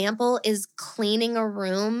basic example is cleaning a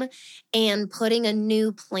room and putting a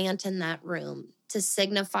new plant in that room to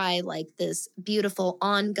signify like this beautiful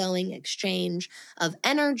ongoing exchange of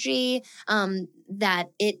energy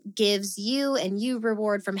that it gives you, and you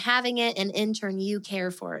reward from having it, and in turn you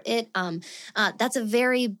care for it. That's a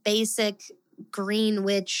very basic green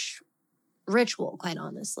witch ritual, quite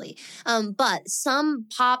honestly. But some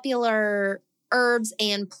popular herbs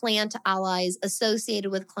and plant allies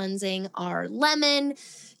associated with cleansing are lemon,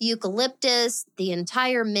 eucalyptus, the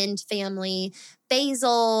entire mint family,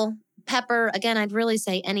 basil, pepper. Again, I'd really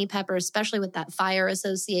say any pepper, especially with that fire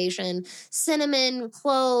association, cinnamon,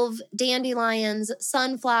 clove, dandelions,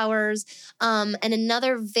 sunflowers, and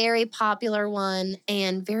another very popular one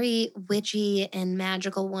and very witchy and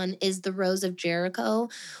magical one is the Rose of Jericho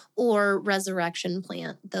or resurrection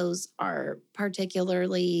plant. Those are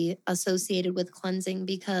particularly associated with cleansing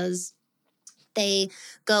because they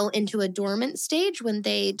go into a dormant stage when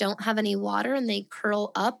they don't have any water and they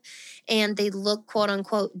curl up and they look quote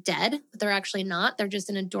unquote dead, but they're actually not. They're just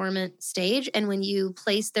in a dormant stage. And when you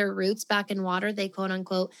place their roots back in water, they quote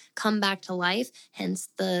unquote come back to life, hence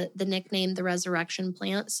the nickname, the resurrection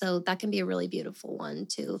plant. So that can be a really beautiful one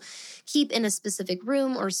to keep in a specific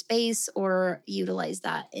room or space or utilize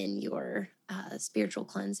that in your spiritual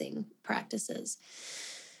cleansing practices.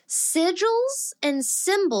 Sigils and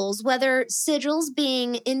symbols, whether sigils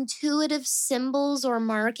being intuitive symbols or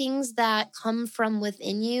markings that come from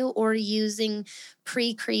within you or using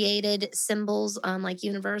pre-created symbols like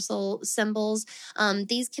universal symbols,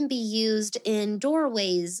 these can be used in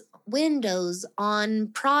doorways, windows, on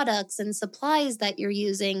products and supplies that you're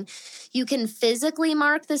using. You can physically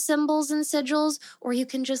mark the symbols and sigils, or you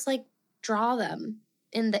can just like draw them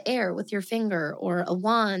in the air with your finger or a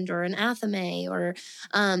wand or an athame or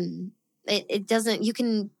it doesn't, you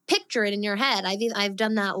can picture it in your head. I've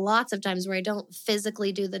done that lots of times where I don't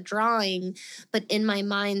physically do the drawing, but in my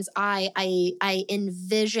mind's eye, I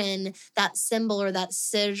envision that symbol or that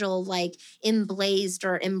sigil like emblazed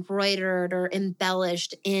or embroidered or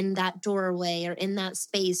embellished in that doorway or in that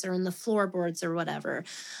space or in the floorboards or whatever.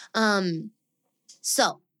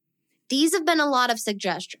 So these have been a lot of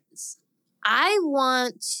suggestions. I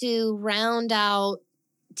want to round out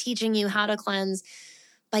teaching you how to cleanse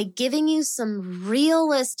by giving you some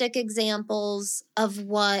realistic examples of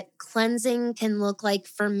what cleansing can look like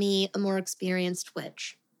for me, a more experienced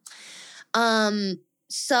witch.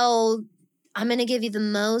 So I'm going to give you the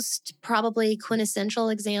most probably quintessential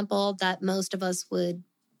example that most of us would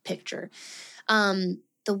picture.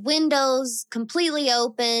 The windows completely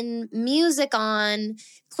open, music on,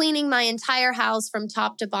 cleaning my entire house from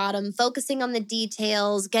top to bottom, focusing on the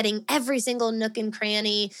details, getting every single nook and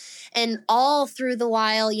cranny, and all through the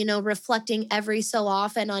while, reflecting every so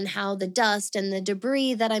often on how the dust and the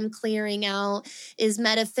debris that I'm clearing out is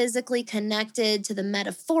metaphysically connected to the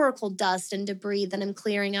metaphorical dust and debris that I'm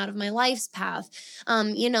clearing out of my life's path.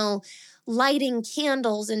 Lighting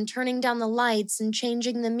candles and turning down the lights and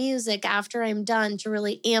changing the music after I'm done to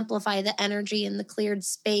really amplify the energy in the cleared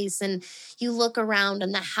space. And you look around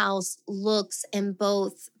and the house looks and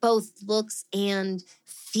both looks and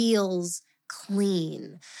feels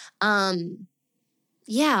clean.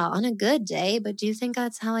 Yeah, on a good day, but do you think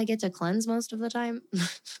that's how I get to cleanse most of the time?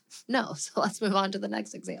 No, so let's move on to the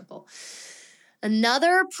next example.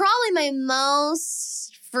 Another, probably my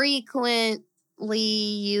most frequent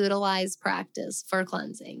utilized practice for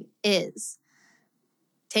cleansing is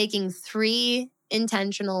taking 3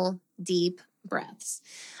 intentional deep breaths.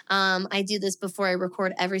 I do this before I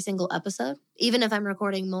record every single episode. Even if I'm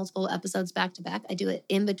recording multiple episodes back to back, I do it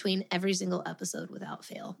in between every single episode without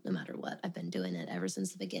fail, no matter what. I've been doing it ever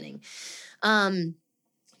since the beginning.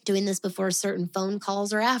 Doing this before certain phone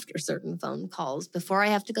calls or after certain phone calls, before I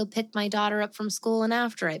have to go pick my daughter up from school and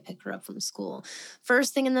after I pick her up from school,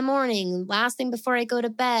 first thing in the morning, last thing before I go to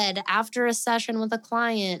bed, after a session with a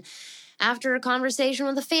client, after a conversation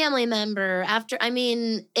with a family member,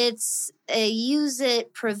 use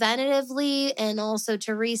it preventatively and also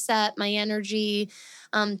to reset my energy,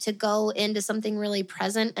 to go into something really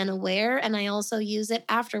present and aware. And I also use it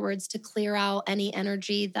afterwards to clear out any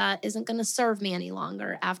energy that isn't going to serve me any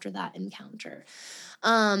longer after that encounter.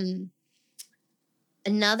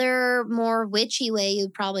 Another more witchy way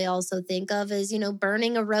you'd probably also think of is,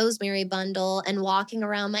 burning a rosemary bundle and walking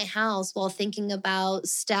around my house while thinking about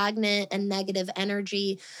stagnant and negative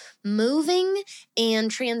energy moving and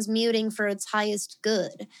transmuting for its highest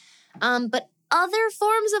good. But other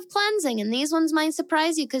forms of cleansing, and these ones might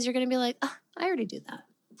surprise you because you're going to be like, oh, I already do that.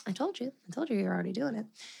 I told you you're already doing it.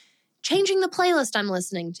 Changing the playlist I'm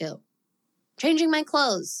listening to, changing my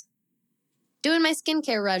clothes, doing my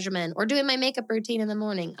skincare regimen, or doing my makeup routine in the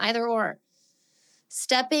morning, either or.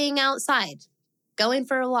 Stepping outside, going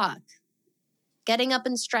for a walk, getting up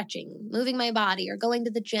and stretching, moving my body, or going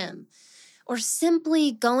to the gym, or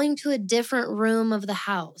simply going to a different room of the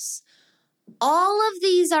house. All of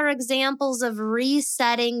these are examples of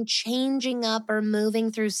resetting, changing up, or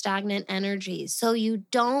moving through stagnant energy. So you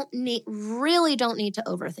really don't need to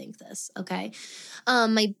overthink this, okay?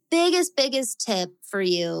 My biggest tip for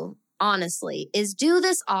you, honestly, is do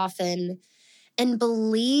this often and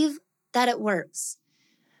believe that it works.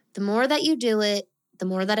 The more that you do it, the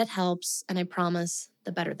more that it helps, and I promise,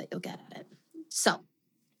 the better that you'll get at it. So,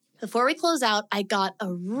 before we close out, I got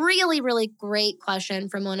a really, really great question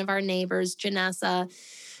from one of our neighbors, Janessa.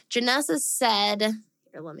 Janessa said,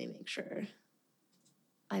 here, let me make sure.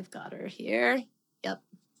 I've got her here. Yep.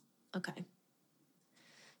 Okay.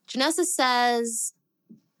 Janessa says,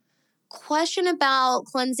 question about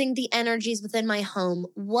cleansing the energies within my home.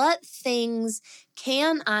 What things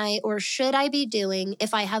can I or should I be doing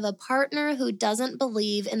if I have a partner who doesn't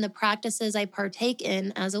believe in the practices I partake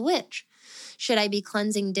in as a witch? Should I be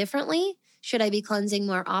cleansing differently? Should I be cleansing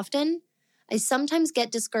more often? I sometimes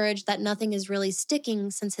get discouraged that nothing is really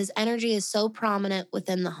sticking since his energy is so prominent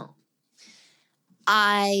within the home.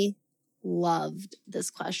 I loved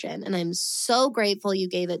this question, and I'm so grateful you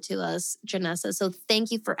gave it to us, Janessa. So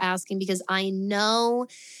thank you for asking, because I know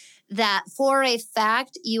that for a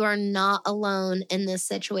fact you are not alone in this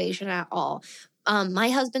situation at all. My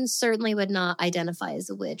husband certainly would not identify as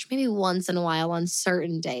a witch, maybe once in a while on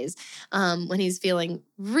certain days when he's feeling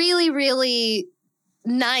really, really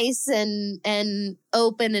nice and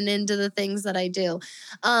open and into the things that I do.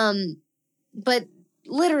 But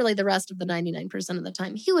literally the rest of the 99% of the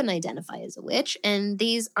time, he wouldn't identify as a witch, and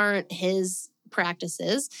these aren't his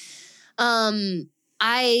practices.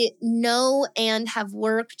 I know and have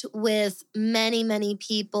worked with many, many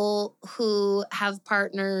people who have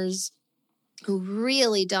partners who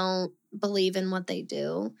really don't believe in what they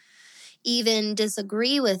do, even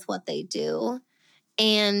disagree with what they do.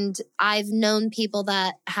 And I've known people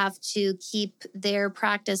that have to keep their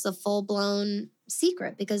practice a full-blown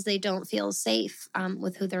secret because they don't feel safe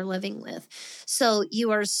with who they're living with. So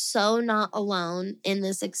you are so not alone in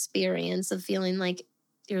this experience of feeling like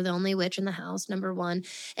you're the only witch in the house, number one.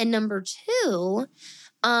 And number two,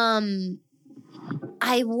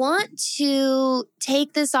 I want to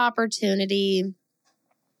take this opportunity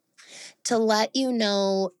to let you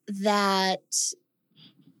know that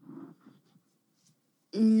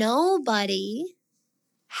nobody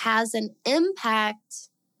has an impact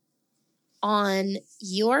on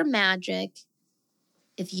your magic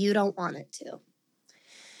if you don't want it to.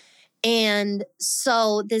 And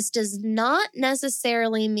so this does not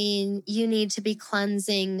necessarily mean you need to be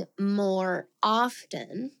cleansing more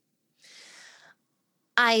often.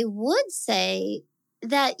 I would say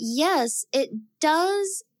that yes, it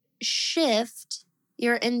does shift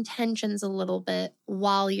your intentions a little bit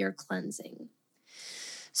while you're cleansing.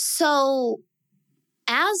 So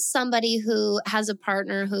as somebody who has a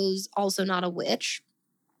partner who's also not a witch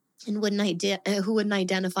and who wouldn't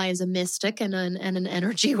identify as a mystic and an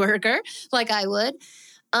energy worker like I would,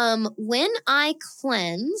 when I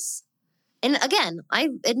cleanse, and again, I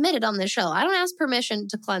admitted on this show, I don't ask permission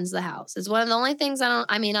to cleanse the house. It's one of the only things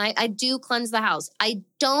I do cleanse the house. I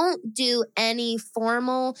don't do any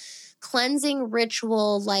formal cleansing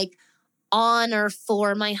ritual like on or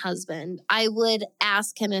for my husband. I would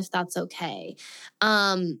ask him if that's okay.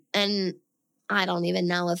 And I don't even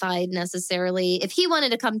know if if he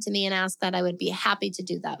wanted to come to me and ask that, I would be happy to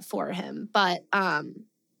do that for him. But I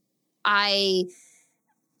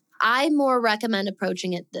more recommend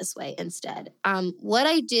approaching it this way instead. What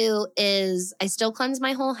I do is I still cleanse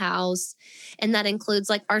my whole house, and that includes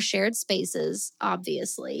like our shared spaces,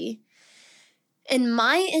 obviously. And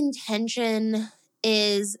my intention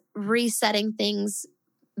is resetting things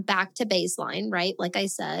back to baseline, right? Like I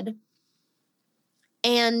said.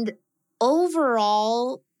 And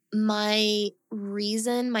overall, my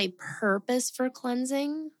reason, my purpose for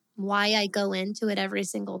cleansing, why I go into it every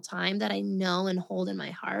single time that I know and hold in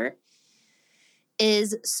my heart,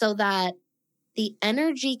 is so that the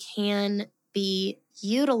energy can be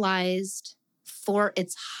utilized for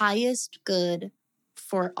its highest good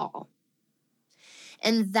for all.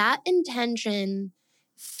 And that intention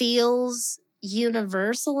feels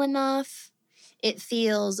universal enough. It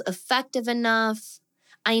feels effective enough.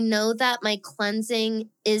 I know that my cleansing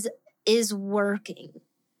is working.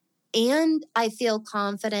 And I feel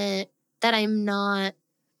confident that I'm not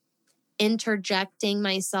interjecting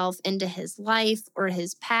myself into his life or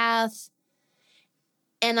his path.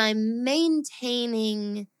 And I'm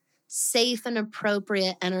maintaining safe and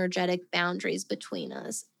appropriate energetic boundaries between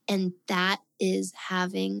us. And that is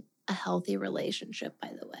having a healthy relationship,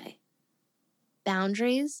 by the way.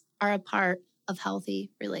 Boundaries are a part of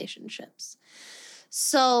healthy relationships.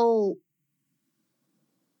 So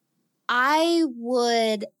I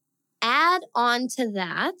would add on to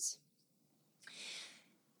that,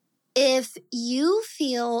 if you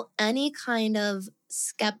feel any kind of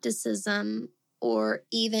skepticism or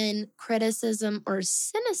even criticism or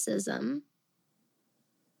cynicism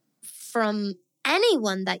from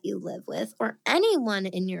anyone that you live with or anyone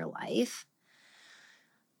in your life,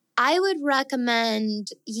 I would recommend,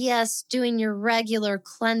 yes, doing your regular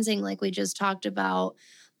cleansing like we just talked about,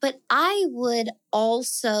 but I would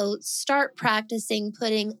also start practicing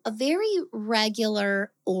putting a very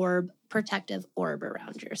regular protective orb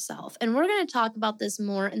around yourself. And we're going to talk about this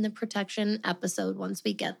more in the protection episode once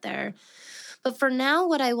we get there. But for now,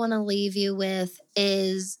 what I want to leave you with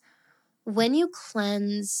is when you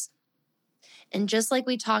cleanse, and just like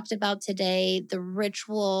we talked about today, the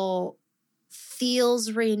ritual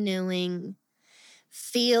feels renewing,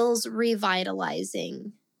 feels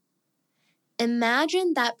revitalizing.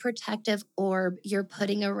 Imagine that protective orb you're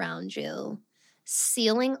putting around you,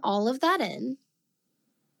 sealing all of that in,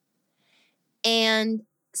 and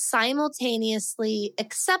simultaneously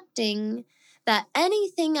accepting that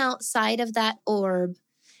anything outside of that orb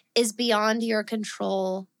is beyond your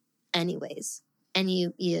control anyways. And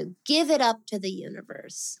you give it up to the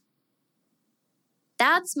universe.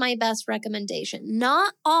 That's my best recommendation.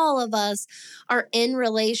 Not all of us are in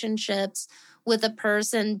relationships with a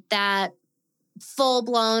person that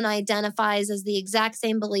full-blown identifies as the exact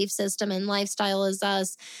same belief system and lifestyle as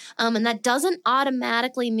us. And that doesn't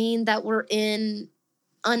automatically mean that we're in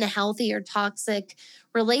unhealthy or toxic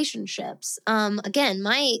relationships. Again,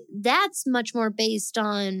 that's much more based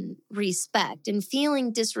on respect, and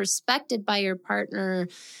feeling disrespected by your partner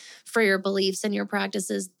for your beliefs and your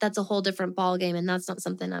practices. That's a whole different ballgame, and that's not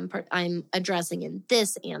something I'm addressing in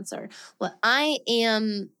this answer. What I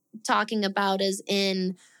am talking about is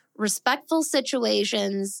in respectful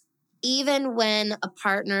situations, even when a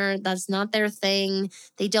partner, that's not their thing,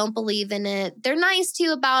 they don't believe in it, they're nice to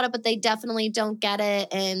you about it, but they definitely don't get it,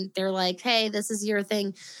 and they're like, hey, this is your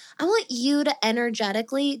thing. I want you to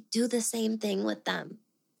energetically do the same thing with them.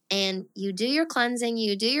 And you do your cleansing,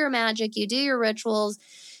 you do your magic, you do your rituals,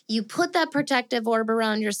 you put that protective orb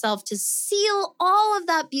around yourself to seal all of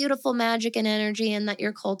that beautiful magic and energy and that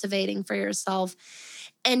you're cultivating for yourself.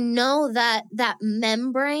 And know that that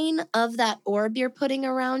membrane of that orb you're putting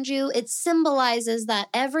around you, it symbolizes that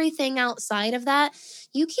everything outside of that,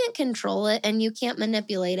 you can't control it and you can't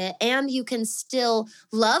manipulate it. And you can still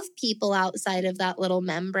love people outside of that little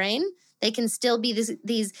membrane. They can still be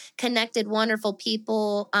these connected, wonderful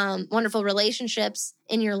people, wonderful relationships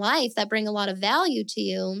in your life that bring a lot of value to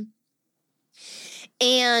you.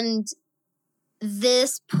 And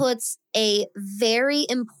this puts a very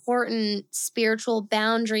important spiritual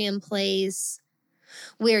boundary in place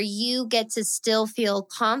where you get to still feel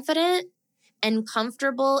confident and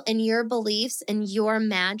comfortable in your beliefs and your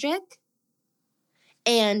magic,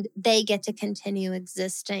 and they get to continue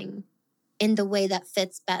existing in the way that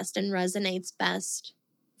fits best and resonates best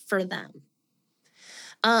for them.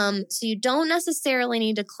 So you don't necessarily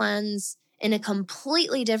need to cleanse in a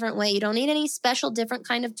completely different way. You don't need any special different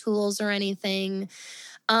kind of tools or anything.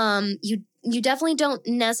 You definitely don't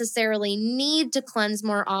necessarily need to cleanse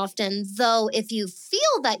more often, though if you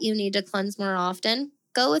feel that you need to cleanse more often,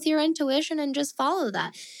 go with your intuition and just follow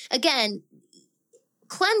that. Again,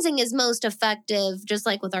 cleansing is most effective, just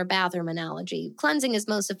like with our bathroom analogy. Cleansing is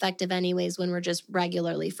most effective anyways when we're just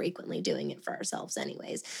regularly, frequently doing it for ourselves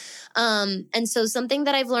anyways. And so something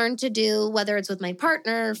that I've learned to do, whether it's with my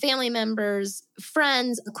partner, family members,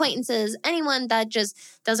 friends, acquaintances, anyone that just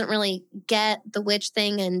doesn't really get the witch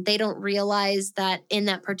thing and they don't realize that in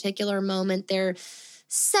that particular moment they're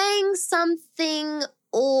saying something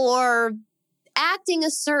or acting a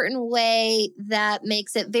certain way that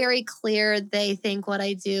makes it very clear they think what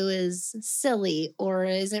I do is silly or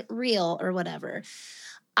isn't real or whatever.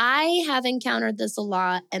 I have encountered this a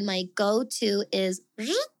lot, and my go-to is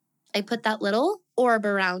I put that little orb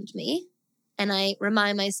around me and I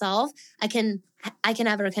remind myself I can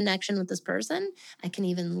have a connection with this person. I can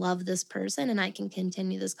even love this person, and I can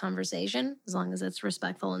continue this conversation as long as it's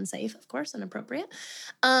respectful and safe, of course, and appropriate.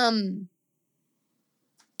 And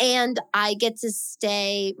I get to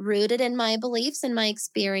stay rooted in my beliefs and my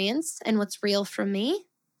experience and what's real for me,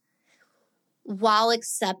 while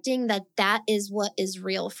accepting that that is what is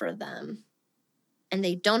real for them. And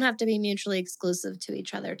they don't have to be mutually exclusive to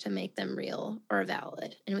each other to make them real or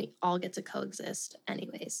valid. And we all get to coexist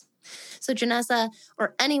anyways. So Janessa,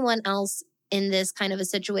 or anyone else in this kind of a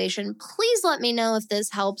situation, please let me know if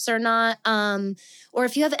this helps or not. Or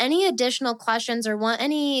if you have any additional questions or want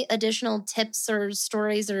any additional tips or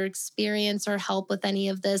stories or experience or help with any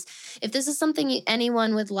of this, if this is something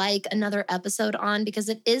anyone would like another episode on, because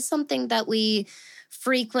it is something that we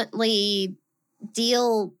frequently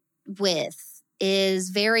deal with, is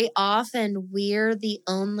very often we're the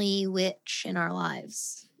only witch in our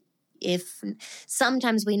lives. If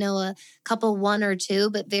sometimes we know a couple, one or two,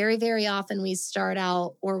 but very, very often we start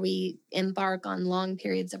out or we embark on long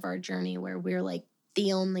periods of our journey where we're like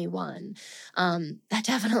the only one. That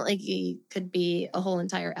definitely could be a whole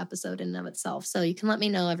entire episode in and of itself. So you can let me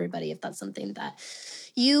know, everybody, if that's something that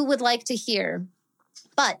you would like to hear.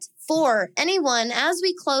 But for anyone, as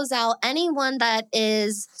we close out, anyone that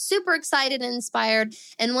is super excited and inspired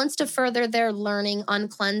and wants to further their learning on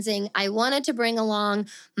cleansing, I wanted to bring along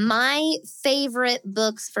my favorite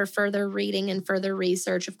books for further reading and further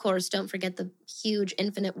research. Of course, don't forget the huge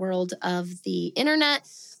infinite world of the internet.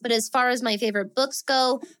 But as far as my favorite books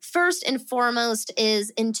go, first and foremost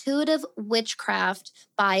is Intuitive Witchcraft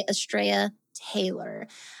by Estrella Taylor.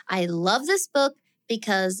 I love this book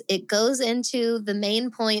because it goes into the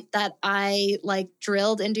main point that I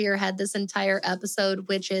drilled into your head this entire episode,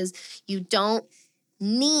 which is you don't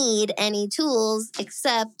need any tools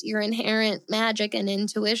except your inherent magic and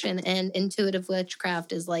intuition. And Intuitive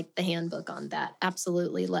Witchcraft is like the handbook on that.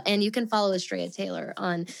 Absolutely. And you can follow Estrella Taylor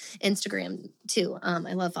on Instagram too.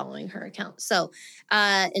 I love following her account. So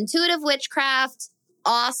Intuitive Witchcraft,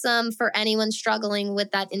 awesome for anyone struggling with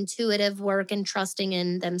that intuitive work and trusting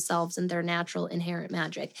in themselves and their natural inherent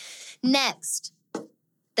magic. Next,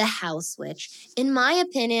 The House Witch. In my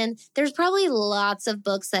opinion, there's probably lots of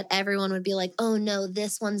books that everyone would be like, oh no,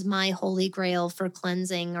 this one's my holy grail for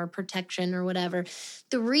cleansing or protection or whatever.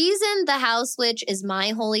 The reason The House Witch is my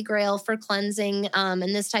holy grail for cleansing and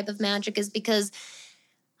this type of magic is because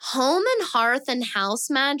home and hearth and house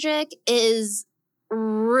magic is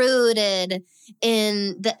rooted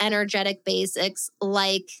in the energetic basics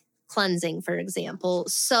like cleansing, for example.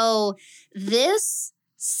 So this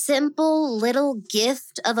simple little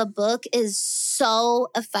gift of a book is so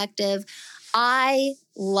effective. I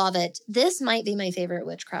love it. This might be my favorite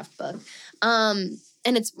witchcraft book. And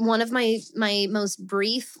it's one of my most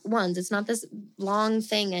brief ones. It's not this long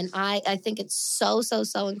thing. And I think it's so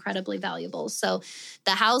incredibly valuable. So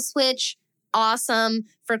The House Witch, awesome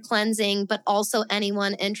for cleansing, but also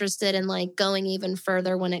anyone interested in going even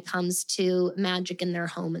further when it comes to magic in their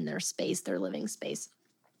home and their space, their living space.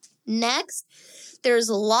 Next, there's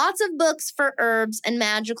lots of books for herbs and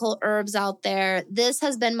magical herbs out there. This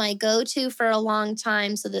has been my go-to for a long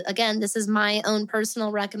time. So that, again, this is my own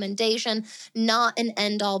personal recommendation, not an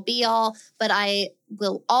end-all be-all, but I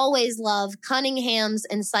will always love Cunningham's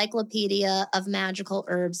Encyclopedia of Magical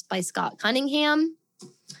Herbs by Scott Cunningham.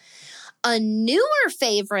 A newer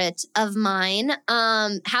favorite of mine,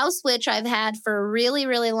 House Witch, I've had for a really,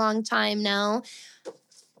 really long time now.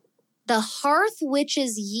 The Hearth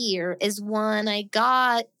Witch's Year is one I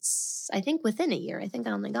got, I think, within a year. I think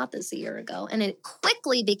I only got this a year ago. And it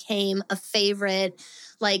quickly became a favorite,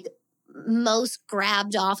 most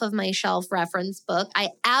grabbed off of my shelf reference book. I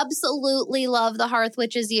absolutely love The Hearth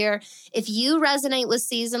Witch's Year. If you resonate with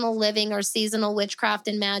seasonal living or seasonal witchcraft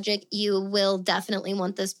and magic, you will definitely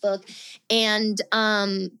want this book. And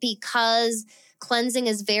because cleansing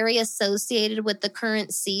is very associated with the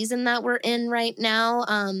current season that we're in right now.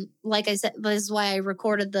 Like I said, this is why I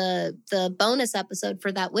recorded the bonus episode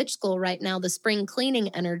for that witch school right now, the spring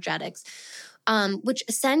cleaning energetics, which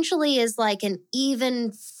essentially is like an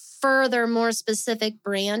even further, more specific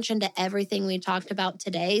branch into everything we talked about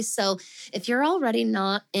today. So if you're already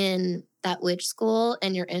not in that witch school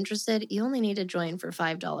and you're interested, you only need to join for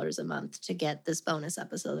 $5 a month to get this bonus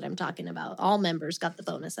episode that I'm talking about. All members got the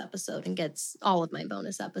bonus episode and gets all of my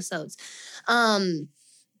bonus episodes.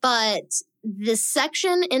 But the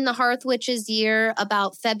section in the Hearth Witch's Year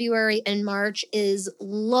about February and March is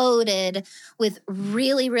loaded with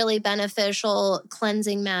really, really beneficial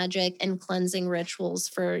cleansing magic and cleansing rituals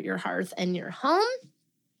for your hearth and your home.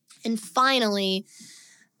 And finally,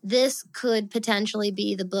 this could potentially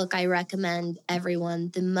be the book I recommend everyone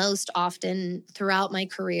the most often throughout my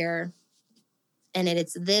career. And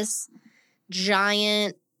it's this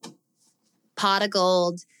giant pot of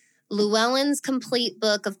gold, Llewellyn's Complete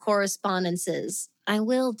Book of Correspondences. I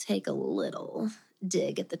will take a little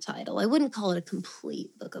dig at the title. I wouldn't call it a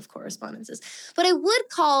complete book of correspondences, but I would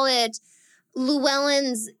call it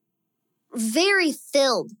Llewellyn's very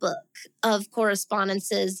filled book of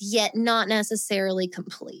correspondences, yet not necessarily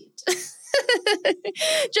complete.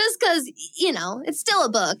 Just because, it's still a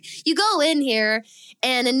book. You go in here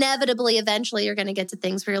and inevitably, eventually, you're going to get to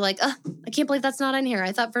things where you're like, oh, I can't believe that's not in here.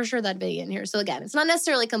 I thought for sure that'd be in here. So again, it's not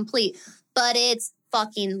necessarily complete, but it's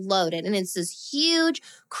fucking loaded. And it's this huge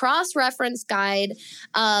cross-reference guide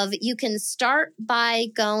of, you can start by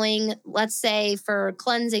going, let's say for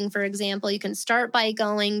cleansing, for example, you can start by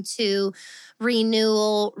going to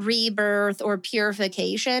renewal, rebirth, or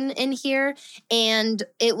purification in here. And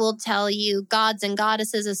it will tell you gods and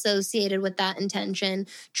goddesses associated with that intention,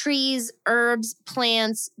 trees, herbs,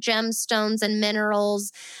 plants, gemstones, and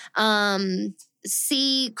minerals,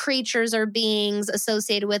 sea creatures or beings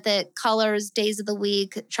associated with it, colors, days of the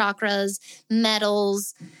week, chakras,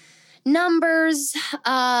 metals, numbers,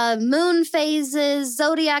 moon phases,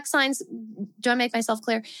 zodiac signs. Do I make myself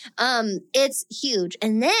clear? It's huge.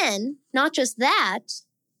 And then, not just that,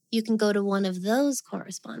 you can go to one of those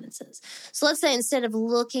correspondences. So let's say instead of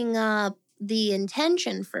looking up the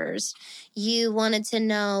intention first, you wanted to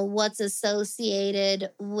know what's associated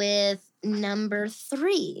with number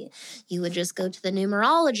 3. You would just go to the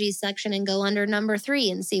numerology section and go under number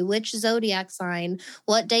 3 and see which zodiac sign,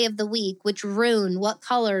 what day of the week, which rune, what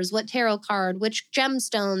colors, what tarot card, which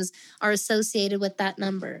gemstones are associated with that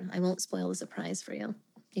number. I won't spoil the surprise for you.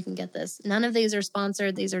 You can get this. None of these are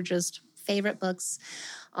sponsored. These are just favorite books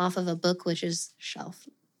off of a Book Witch's shelf.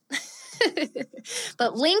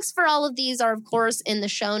 But links for all of these are, of course, in the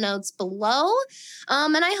show notes below.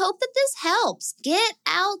 And I hope that this helps. Get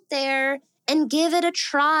out there and give it a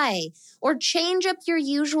try, or change up your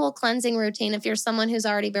usual cleansing routine if you're someone who's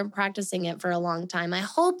already been practicing it for a long time. I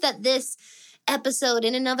hope that this episode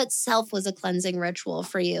in and of itself was a cleansing ritual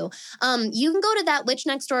for you. You can go to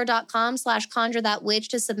thatwitchnextdoor.com/conjurethatwitch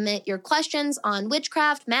to submit your questions on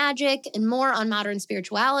witchcraft, magic, and more on modern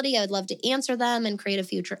spirituality. I would love to answer them and create a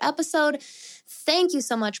future episode. Thank you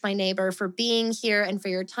so much, my neighbor, for being here and for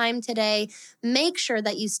your time today. Make sure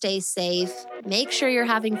that you stay safe. Make sure you're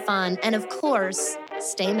having fun. And of course,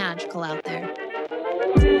 stay magical out there.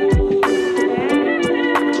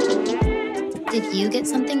 Did you get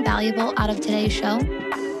something valuable out of today's show?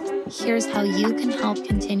 Here's how you can help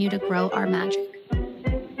continue to grow our magic.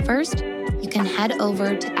 First, you can head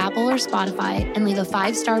over to Apple or Spotify and leave a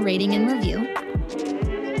 5-star rating and review.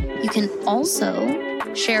 You can also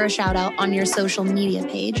share a shout out on your social media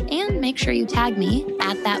page and make sure you tag me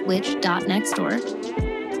at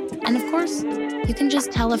thatwitch.nextdoor. And of course, you can just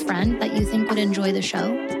tell a friend that you think would enjoy the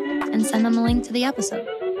show and send them a link to the episode.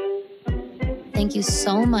 Thank you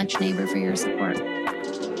so much, neighbor, for your support.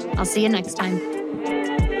 I'll see you next time.